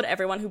applaud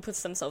everyone who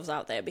puts themselves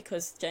out there,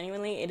 because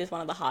genuinely it is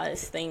one of the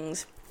hardest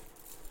things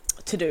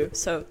to do.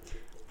 So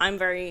I'm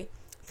very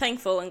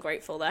thankful and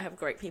grateful that I have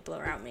great people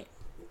around me.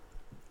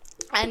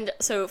 And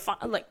so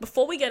like,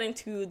 before we get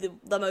into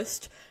the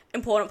most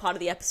important part of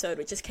the episode,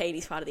 which is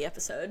Katie's part of the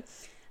episode,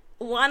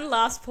 one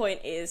last point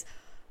is,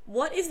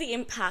 what is the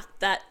impact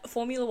that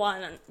Formula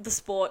One, the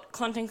sport,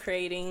 content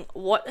creating,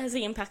 what is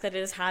the impact that it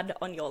has had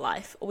on your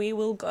life? We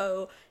will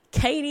go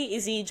Katie,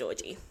 Izzy,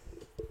 Georgie.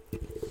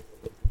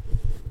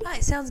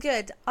 Right, sounds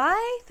good.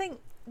 I think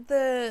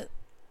the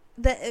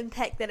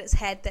impact that it's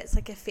had that's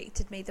like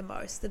affected me the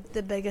most,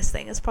 the biggest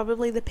thing, is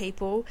probably the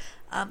people.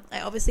 I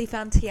obviously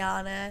found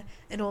Tiana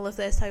in all of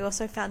this. I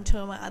also found two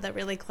of my other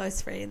really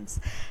close friends,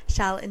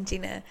 Charlotte and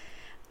Jenna.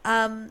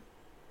 And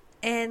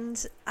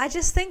I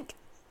just think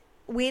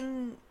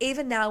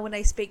even now when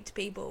I speak to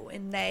people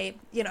and they,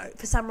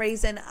 for some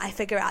reason I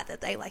figure out that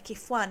they like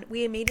F1,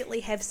 we immediately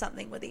have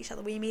something with each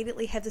other. We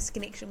immediately have this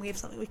connection. We have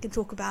something we can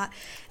talk about.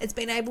 It's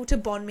been able to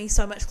bond me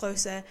so much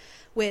closer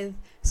with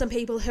some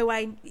people who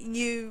I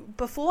knew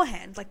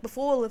beforehand, like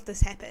before all of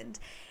this happened.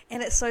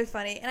 And it's so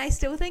funny. And I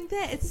still think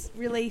that it's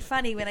really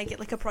funny when I get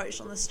like approached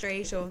on the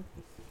street, or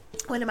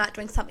when I'm out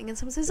doing something and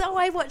someone says, oh,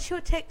 I watch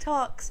your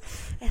TikToks.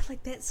 And I'm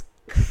like, that's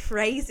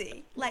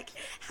crazy. Like,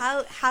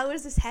 how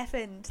has this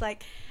happened?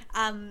 Like,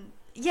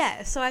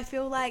 yeah, so I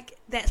feel like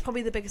that's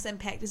probably the biggest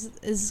impact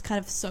is kind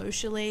of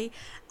socially,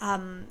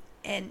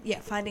 and yeah,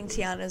 finding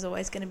Tiana is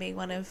always going to be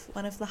one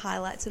of the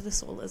highlights of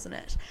this all, isn't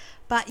it?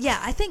 But yeah,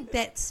 I think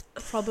that's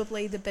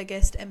probably the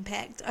biggest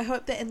impact. I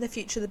hope that in the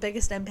future the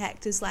biggest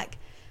impact is like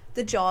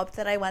the job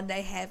that I one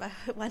day have. I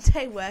hope one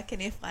day work in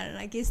F1, and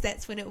I guess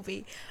that's when it will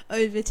be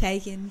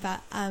overtaken.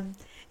 But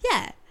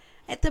yeah,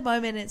 at the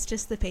moment it's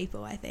just the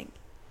people, I think.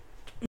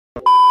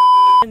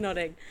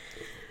 Nodding.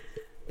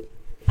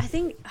 I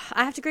think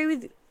I have to agree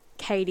with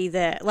Katie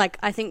there. Like,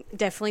 I think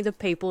definitely the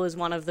people is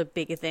one of the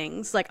bigger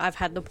things. Like, I've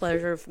had the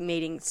pleasure of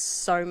meeting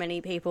so many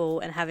people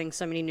and having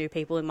so many new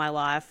people in my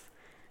life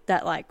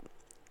that, like,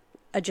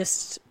 are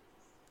just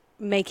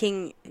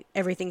making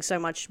everything so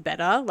much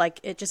better. Like,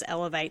 it just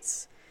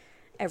elevates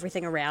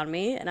everything around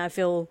me. And I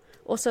feel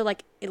also,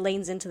 like, it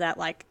leans into that,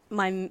 like,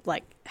 my,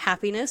 like,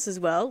 happiness as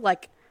well.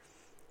 Like,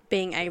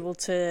 being able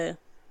to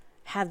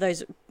have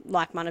those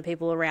like-minded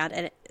people around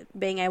and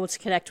being able to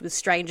connect with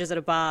strangers at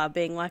a bar,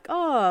 being like,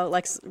 oh,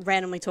 like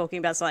randomly talking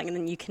about something, and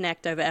then you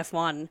connect over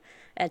F1.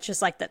 It's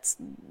just like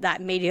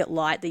that immediate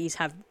light that you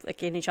have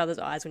like in each other's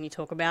eyes when you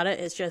talk about it.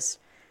 It's just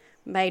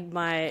made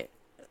my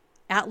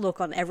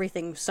outlook on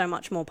everything so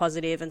much more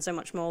positive and so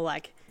much more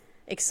like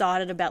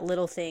excited about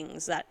little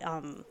things that,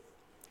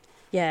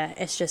 yeah,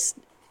 it's just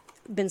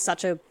been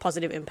such a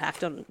positive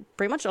impact on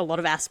pretty much a lot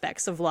of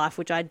aspects of life,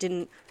 which I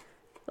didn't,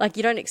 like,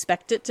 you don't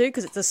expect it to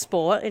because it's a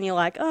sport and you're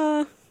like,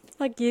 oh,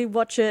 like you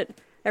watch it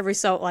every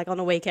so, like on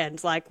a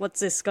weekend, like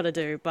what's this got to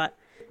do? But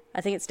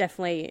I think it's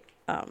definitely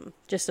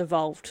just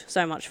evolved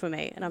so much for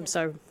me and I'm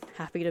so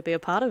happy to be a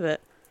part of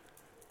it.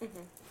 Mm-hmm.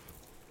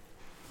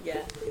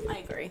 Yeah, I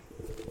agree.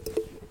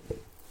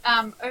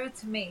 Over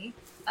to me.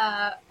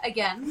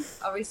 Again,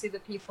 obviously the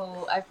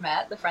people I've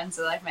met, the friends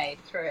that I've made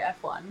through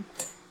F1,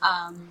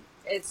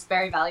 it's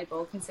very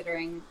valuable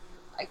considering,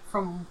 like,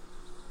 from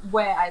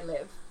where I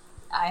live,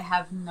 I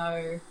have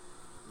no,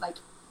 like,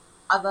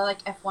 other,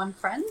 like, F1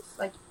 friends,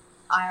 like,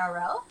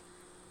 IRL.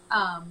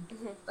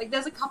 Like,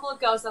 there's a couple of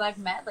girls that I've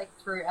met, like,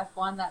 through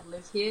F1 that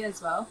live here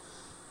as well.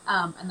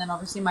 And then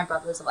obviously my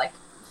brothers are, like,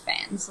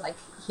 fans, like,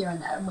 here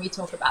and there, and we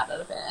talk about it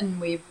a bit, and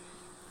we've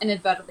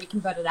inadvertently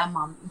converted our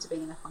mum into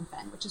being an F1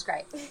 fan, which is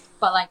great.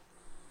 But, like,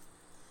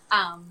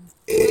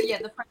 yeah,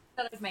 the friends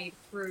that I've made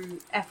through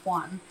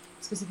F1,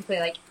 specifically,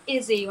 like,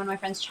 Izzy, one of my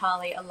friends,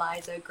 Charlie,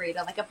 Eliza,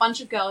 Greta, like, a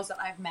bunch of girls that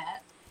I've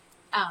met,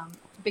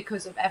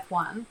 because of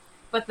F1,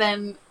 but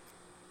then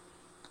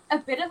a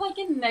bit of like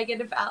a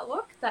negative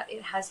outlook that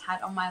it has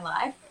had on my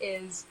life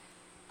is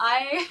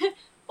I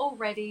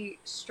already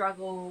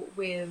struggle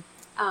with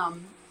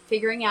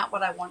figuring out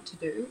what I want to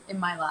do in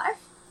my life.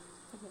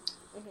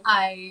 Mm-hmm.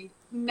 I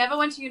never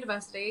went to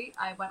university.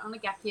 I went on a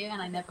gap year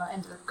and I never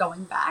ended up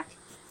going back.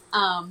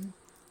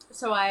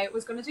 So I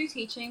was going to do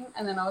teaching,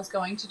 and then I was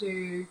going to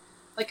do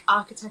like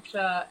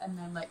architecture, and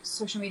then like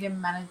social media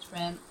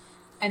management,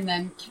 and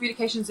then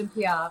communications and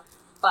PR,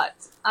 but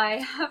I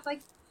have like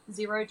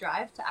zero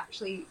drive to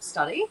actually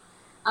study,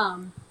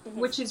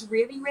 which is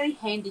really, really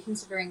handy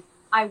considering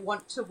I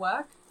want to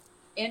work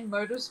in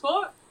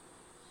motorsport,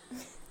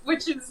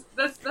 which is,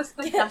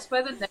 that's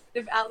where the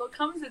negative outlook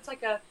comes. It's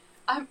like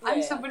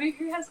I'm somebody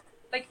who has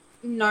like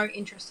no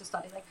interest to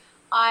study. Like,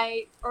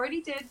 I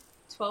already did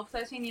 12,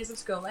 13 years of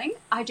schooling.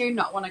 I do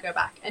not want to go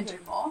back and do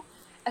more,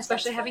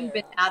 especially having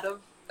been out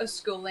of a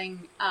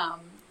schooling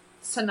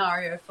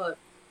scenario for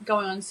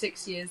going on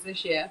 6 years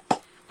this year.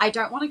 I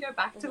don't want to go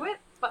back to it,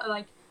 but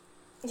like,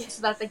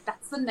 so that's like,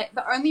 that's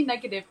the only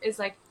negative is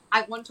like,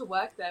 I want to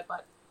work there,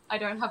 but I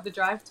don't have the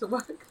drive to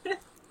work there.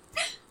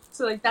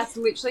 So like, that's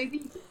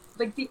literally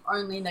the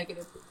only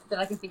negative that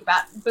I can think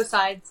about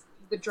besides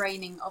the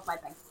draining of my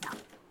bank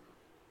account.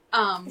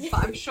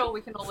 But I'm sure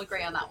we can all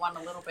agree on that one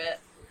a little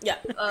bit. Yeah.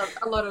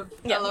 A lot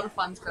of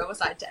funds go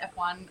aside to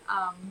F1.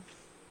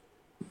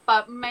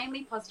 But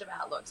mainly positive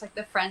outlooks, like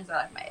the friends that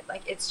I've made.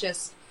 Like, it's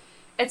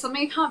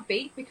something you can't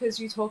beat because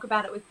you talk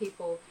about it with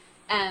people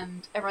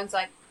and everyone's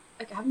like,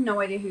 I have no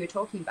idea who you're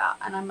talking about.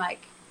 And I'm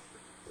like,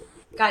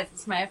 guys,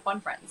 it's my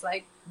F1 friends.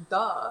 Like,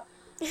 duh.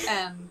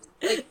 And,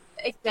 like,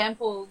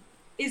 example,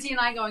 Izzy and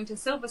I going to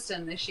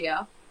Silverstone this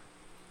year,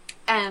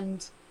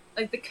 and,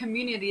 like, the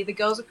community, the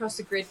Girls Across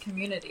the Grid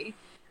community,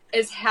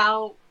 is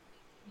how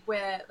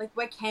we're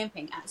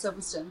camping at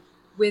Silverstone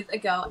with a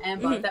girl,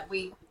 Amber, that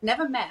we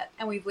never met,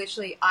 and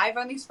I've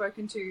only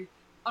spoken to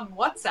on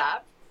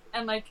WhatsApp,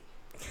 and, like,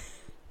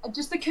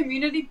 just the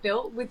community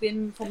built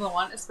within Formula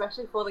One,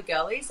 especially for the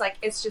girlies, like,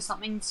 it's just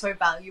something so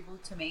valuable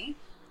to me,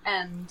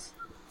 and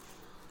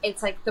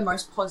it's, like, the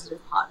most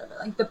positive part of it.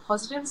 Like, the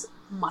positives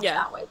much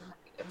outweigh the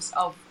negatives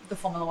of the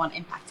Formula One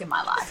impact in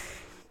my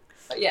life.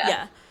 But,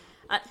 yeah.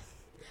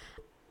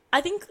 I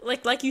think,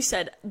 like you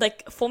said,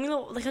 like, Formula,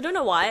 like, I don't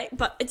know why,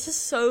 but it's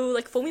just so,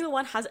 like, Formula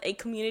One has a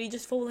community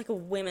just for, like,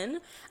 women,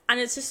 and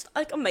it's just,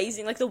 like,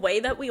 amazing, like, the way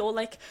that we all,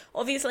 like,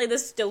 obviously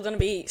there's still gonna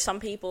be some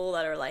people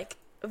that are, like,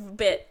 a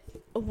bit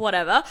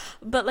whatever,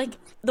 but, like,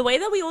 the way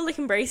that we all, like,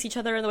 embrace each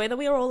other, and the way that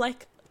we are all,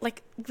 like,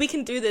 like we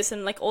can do this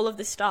and like all of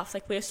this stuff.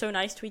 Like we're so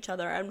nice to each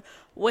other and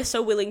we're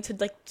so willing to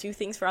like do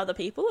things for other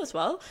people as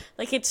well.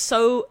 Like it's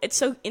so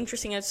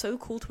interesting and it's so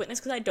cool to witness,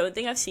 because I don't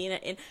think I've seen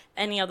it in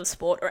any other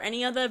sport or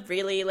any other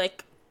really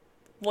like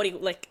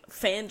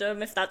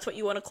fandom, if that's what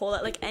you want to call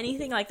it, like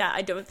anything like that.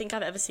 I don't think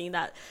I've ever seen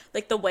that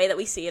like the way that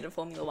we see it in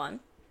Formula One.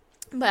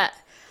 But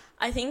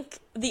I think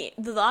the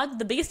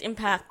biggest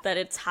impact that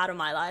it's had on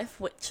my life,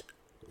 which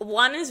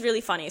one is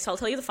really funny, so I'll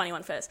tell you the funny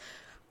one first.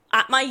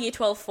 At my year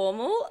 12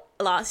 formal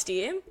last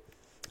year,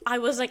 I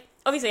was like,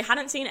 obviously I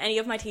hadn't seen any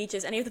of my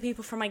teachers, any of the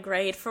people from my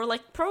grade for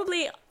like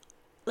probably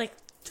like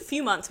a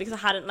few months, because I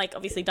hadn't like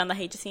obviously done the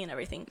HSC and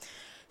everything.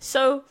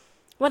 So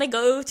when I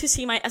go to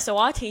see my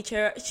SOR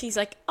teacher, she's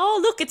like, oh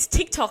look, it's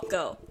TikTok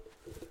girl.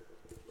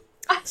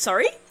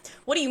 Sorry?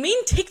 What do you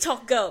mean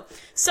TikTok girl?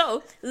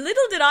 So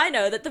little did I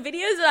know that the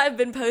videos that I've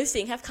been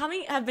posting have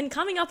been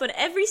coming up on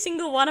every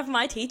single one of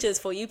my teachers'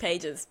 For You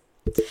pages.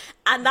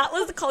 And that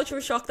was the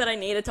cultural shock that I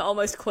needed to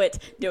almost quit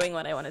doing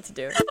what I wanted to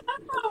do.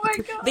 Oh my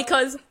god.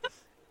 Because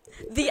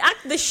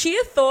the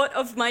sheer thought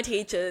of my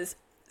teachers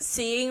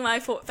seeing my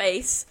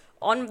face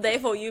on their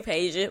For You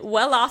page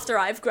well after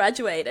I've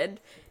graduated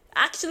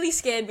actually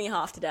scared me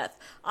half to death.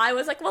 I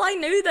was like, well, I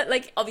knew that,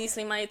 like,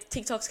 obviously my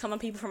TikToks come on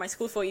people from my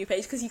school For You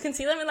page, because you can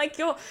see them in, like,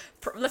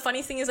 the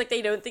funny thing is, like,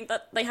 they don't think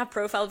that they have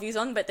profile views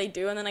on, but they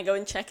do, and then I go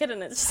and check it,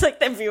 and it's just, like,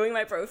 they're viewing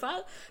my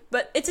profile.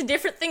 But it's a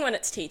different thing when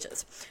it's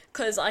teachers,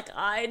 because, like,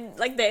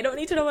 they don't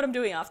need to know what I'm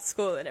doing after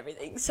school and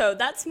everything. So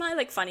that's my,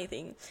 like, funny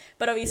thing.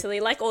 But obviously,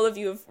 like all of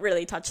you have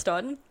really touched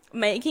on,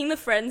 making the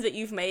friends that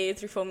you've made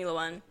through Formula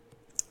One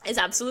is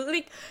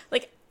absolutely,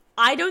 like,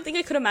 I don't think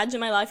I could imagine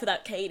my life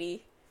without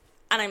Katie.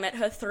 And I met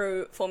her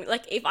through Formula.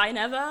 Like, if I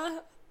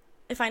never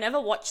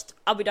watched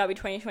Abu Dhabi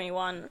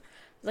 2021,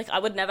 like, I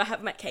would never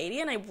have met Katie,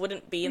 and I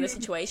wouldn't be in the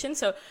situation.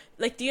 So,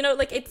 like, do you know,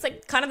 like, it's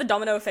like kind of the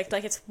domino effect.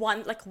 Like, it's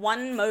one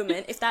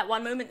moment. If that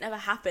one moment never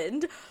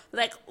happened,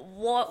 like,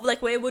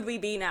 where would we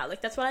be now?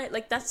 Like,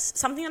 that's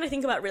something that I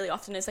think about really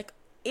often. Is like,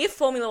 if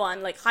Formula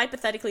One, like,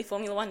 hypothetically,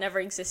 Formula One never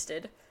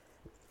existed,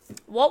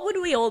 what would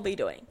we all be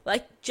doing?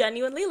 Like,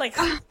 genuinely, like,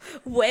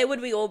 where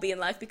would we all be in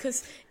life?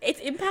 Because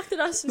it's impacted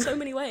us in so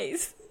many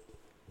ways.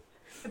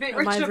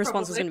 My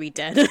response was going to be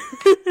dead.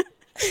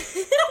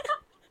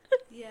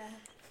 Yeah.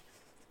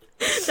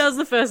 That was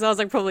the first. I was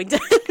like, probably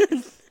dead.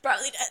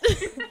 Probably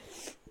dead.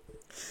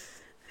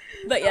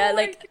 But yeah,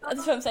 like,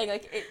 that's what I'm saying.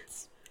 Like,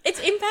 it's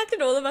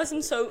impacted all of us,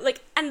 and so,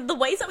 like, and the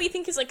ways that we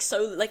think is, like,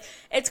 so, like,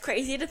 it's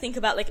crazy to think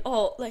about, like,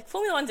 oh, like,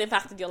 Formula One's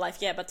impacted your life,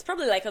 yeah, but it's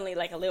probably, like, only,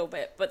 like, a little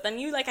bit. But then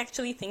you, like,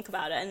 actually think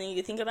about it, and then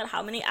you think about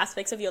how many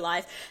aspects of your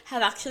life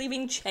have actually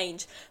been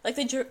changed. Like,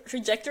 the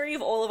trajectory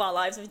of all of our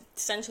lives have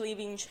essentially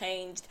been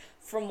changed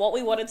from what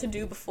we wanted to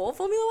do before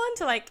Formula One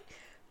to, like,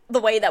 the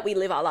way that we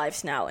live our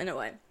lives now, in a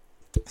way.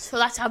 So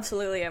that's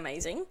absolutely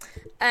amazing.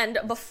 And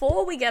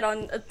before we get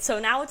on, so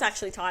now it's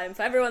actually time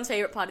for everyone's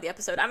favorite part of the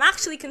episode. I'm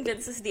actually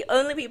convinced this is the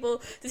only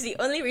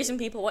reason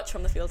people watch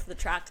From the Field to the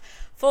Track,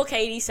 for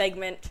Katie's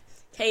segment.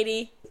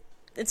 Katie,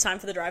 it's time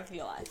for the drive of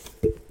your life.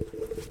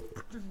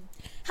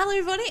 Hello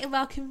everybody and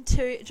welcome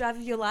to Drive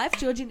of Your Life.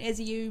 Georgie and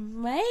Izzy, you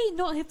may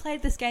not have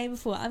played this game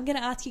before. I'm going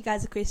to ask you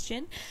guys a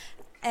question,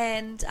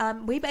 and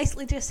we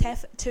basically just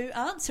have to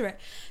answer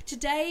it.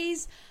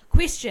 Today's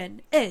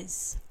question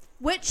is,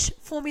 which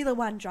Formula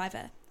One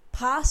driver,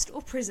 past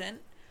or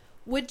present,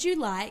 would you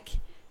like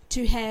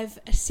to have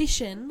a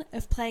session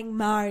of playing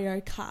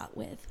Mario Kart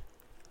with?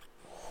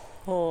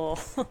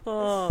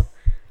 Oh.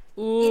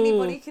 Ooh.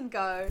 Anybody can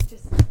go.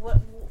 Just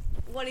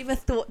whatever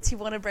thoughts you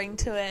want to bring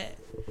to it.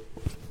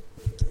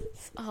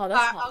 Oh,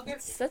 that's hard. I'll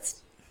give,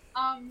 that's.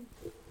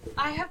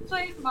 I have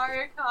played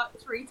Mario Kart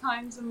 3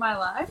 times in my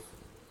life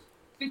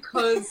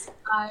because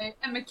I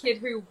am a kid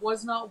who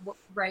was not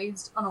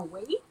raised on a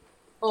Wii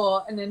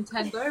or a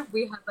Nintendo.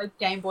 We had like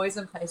Game Boys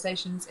and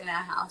PlayStations in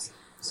our house.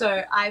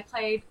 So I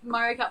played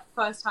Mario Kart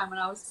first time when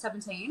I was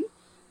 17,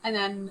 and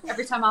then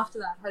every time after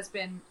that has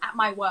been at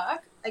my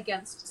work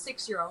against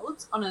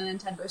 6-year-olds on a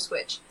Nintendo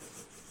Switch.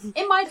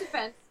 In my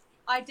defense,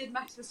 I did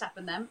Max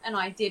Verstappen them, and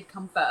I did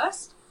come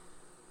first.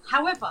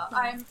 However,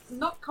 I'm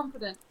not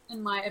confident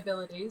in my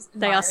abilities. In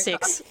they Mario are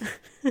 6.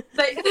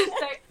 They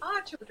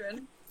are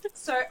children.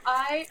 So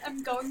I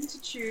am going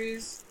to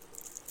choose...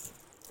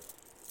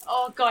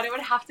 Oh god, it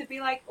would have to be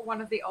like one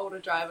of the older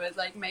drivers,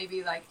 like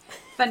maybe like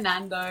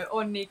Fernando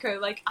or Nico.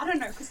 Like, I don't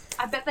know, because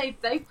I bet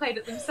they played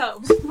it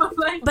themselves.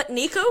 But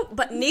Nico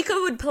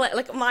would play,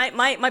 like,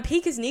 my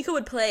peak is Nico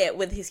would play it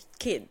with his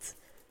kids,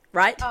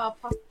 right? Oh,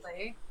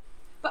 possibly.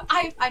 But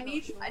I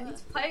need to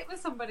play it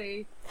with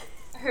somebody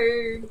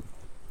who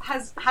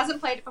hasn't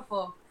played it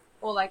before,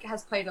 or like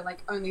has played it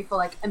like only for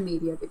like a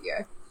media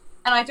video.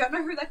 And I don't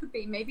know who that could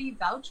be. Maybe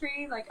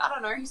Valtteri, like, I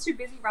don't know, he's too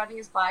busy riding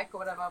his bike or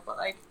whatever, but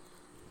like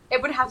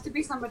it would have to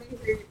be somebody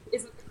who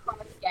isn't a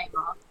chronic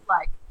gamer,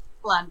 like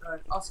Lando,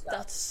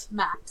 Oscar,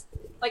 Max.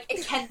 Like,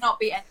 it cannot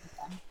be any of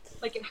them.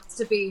 Like, it has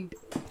to be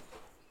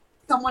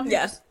someone who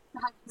just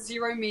has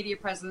zero media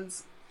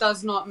presence,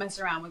 does not mess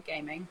around with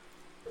gaming.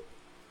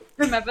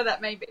 Whomever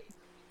that may be.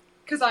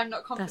 Because I'm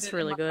not confident That's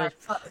really in my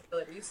good.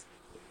 abilities.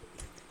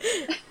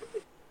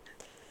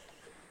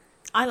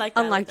 I like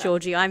that. Unlike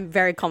Georgie, I'm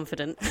very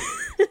confident.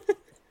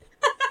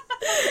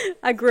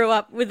 I grew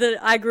up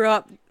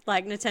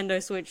like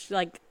Nintendo Switch,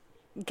 like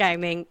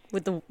gaming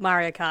with the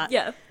Mario Kart.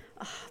 Yeah.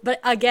 But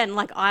again,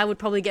 like I would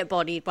probably get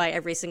bodied by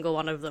every single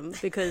one of them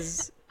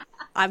because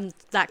I'm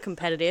that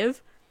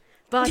competitive.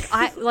 But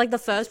I like the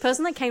first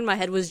person that came to my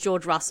head was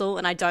George Russell,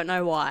 and I don't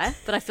know why,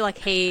 but I feel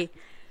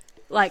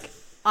like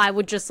I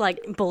would just like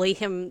bully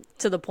him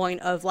to the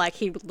point of like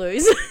he would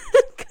lose.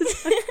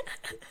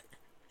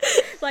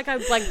 Like I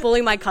like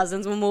bully my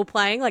cousins when we were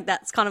playing. Like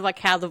that's kind of like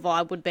how the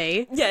vibe would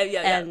be. Yeah.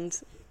 And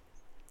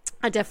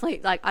I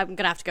definitely like I'm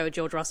gonna have to go with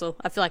George Russell.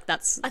 I feel like I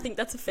think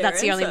that's a fair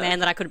that's the only answer. man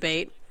that I could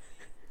beat.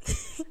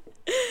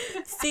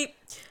 See,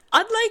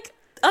 unlike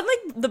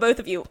the both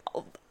of you,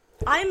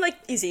 I'm like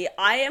Izzy.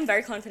 I am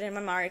very confident in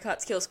my Mario Kart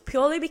skills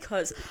purely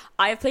because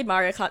I have played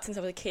Mario Kart since I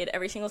was a kid.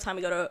 Every single time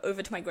we go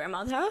over to my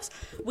grandmother's house,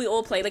 we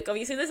all play. Like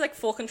obviously, there's like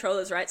 4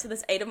 controllers, right? So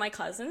there's 8 of my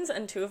cousins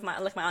and 2 of my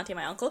auntie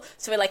and my uncle.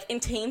 So we're like in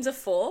teams of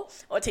 4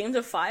 or teams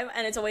of 5,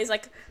 and it's always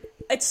like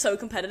it's so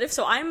competitive.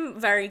 So I'm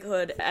very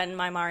good in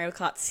my Mario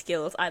Kart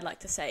skills, I'd like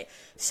to say.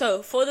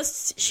 So for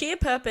the sheer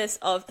purpose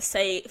of,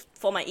 say,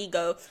 for my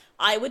ego,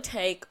 I would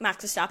take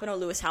Max Verstappen or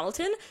Lewis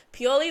Hamilton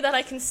purely that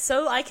I can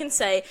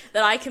say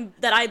that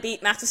I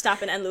beat Max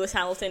Verstappen and Lewis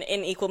Hamilton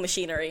in equal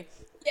machinery.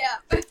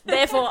 Yeah.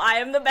 Therefore, I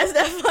am the best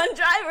F1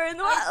 driver in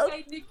the world.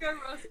 Okay, Nico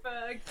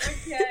Rosberg.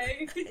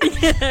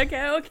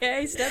 Okay.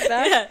 Okay, step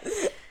back.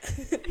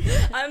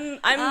 Yeah.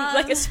 I'm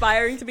like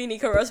aspiring to be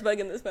Nico Rosberg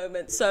in this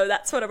moment, so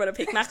that's what I'm gonna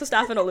pick: Max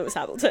Verstappen or Lewis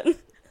Hamilton.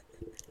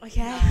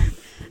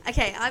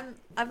 Okay, I'm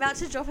about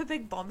to drop a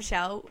big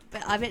bombshell,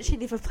 but I've actually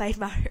never played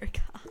Mario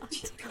Kart.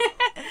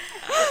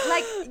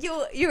 Like,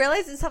 you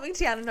realise it's something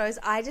Tiana knows.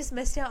 I just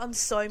missed out on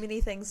so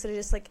many things that are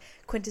just, like,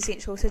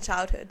 quintessential to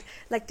childhood.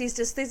 Like,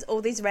 there's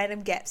all these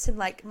random gaps in,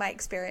 like, my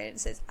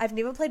experiences. I've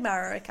never played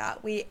Mario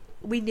Kart.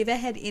 We never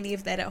had any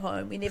of that at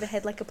home. We never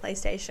had, like, a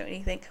PlayStation or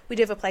anything. We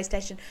do have a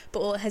PlayStation, but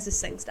all it has is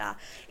SingStar.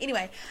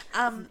 Anyway,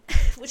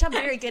 which I'm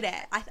very good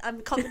at.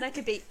 I'm confident I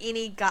could beat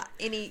any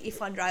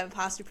F1 driver,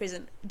 past or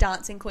present,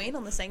 dancing queen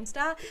on the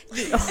SingStar.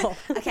 Yes. Oh.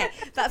 Okay,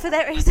 but for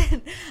that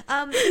reason,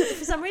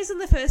 for some reason,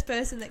 the first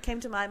person that came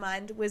to my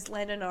mind was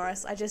Lando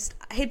Norris.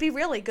 He'd be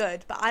really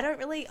good, but I'm not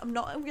really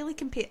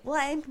well,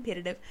 I am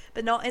competitive,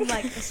 but not in,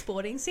 like, a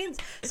sporting sense.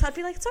 So I'd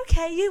be like, it's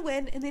okay, you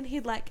win, and then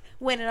he'd, like,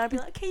 win, and I'd be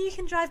like, okay, you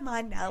can drive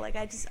mine now. Like,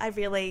 I was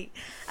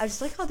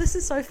just like, oh, this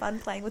is so fun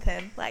playing with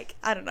him. Like,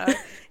 I don't know.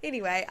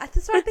 Anyway, I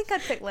think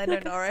I'd pick Lando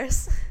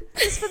Norris.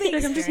 Just for the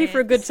experience. I'm just here for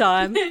a good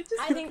time.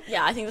 I think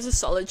that's a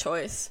solid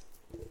choice.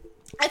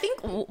 I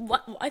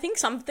think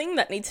something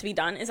that needs to be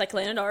done is like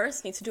Lando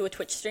Norris needs to do a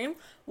Twitch stream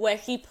where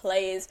he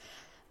plays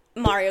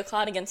Mario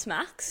Kart against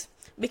Max,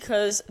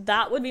 because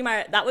that would be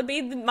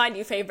my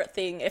new favorite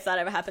thing if that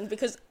ever happens,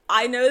 because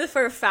I know that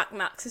for a fact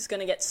Max is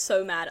gonna get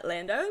so mad at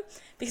Lando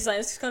because I'm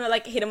just gonna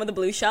like hit him with a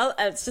blue shell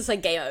and it's just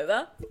like game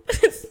over.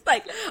 It's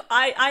like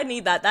I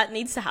need that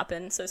needs to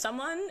happen. So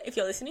someone, if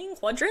you're listening,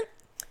 Quadrant,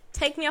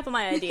 take me up on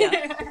my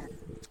idea.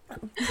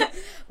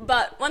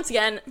 But once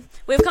again,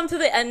 we've come to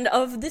the end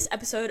of this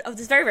episode, of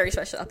this very, very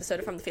special episode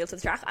of From the Field to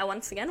the Track. I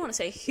once again want to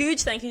say a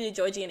huge thank you to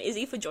Georgie and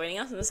Izzy for joining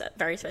us in this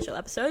very special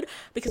episode,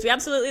 because we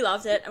absolutely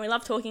loved it, and we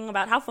love talking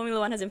about how Formula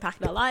One has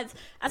impacted our lives.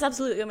 That's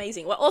absolutely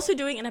amazing. We're also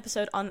doing an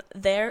episode on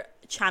their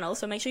channel,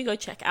 so make sure you go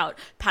check out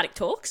Paddock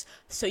Torques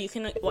so you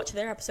can watch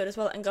their episode as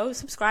well, and go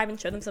subscribe and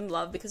show them some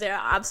love, because they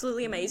are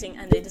absolutely amazing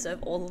and they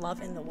deserve all the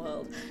love in the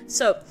world.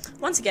 So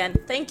once again,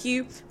 thank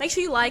you. Make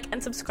sure you like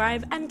and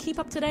subscribe and keep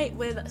up to date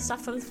with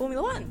stuff from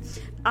Formula One.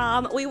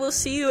 We will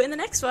see you in the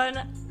next one.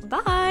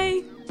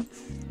 Bye.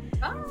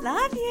 Bye.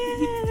 Love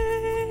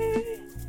you.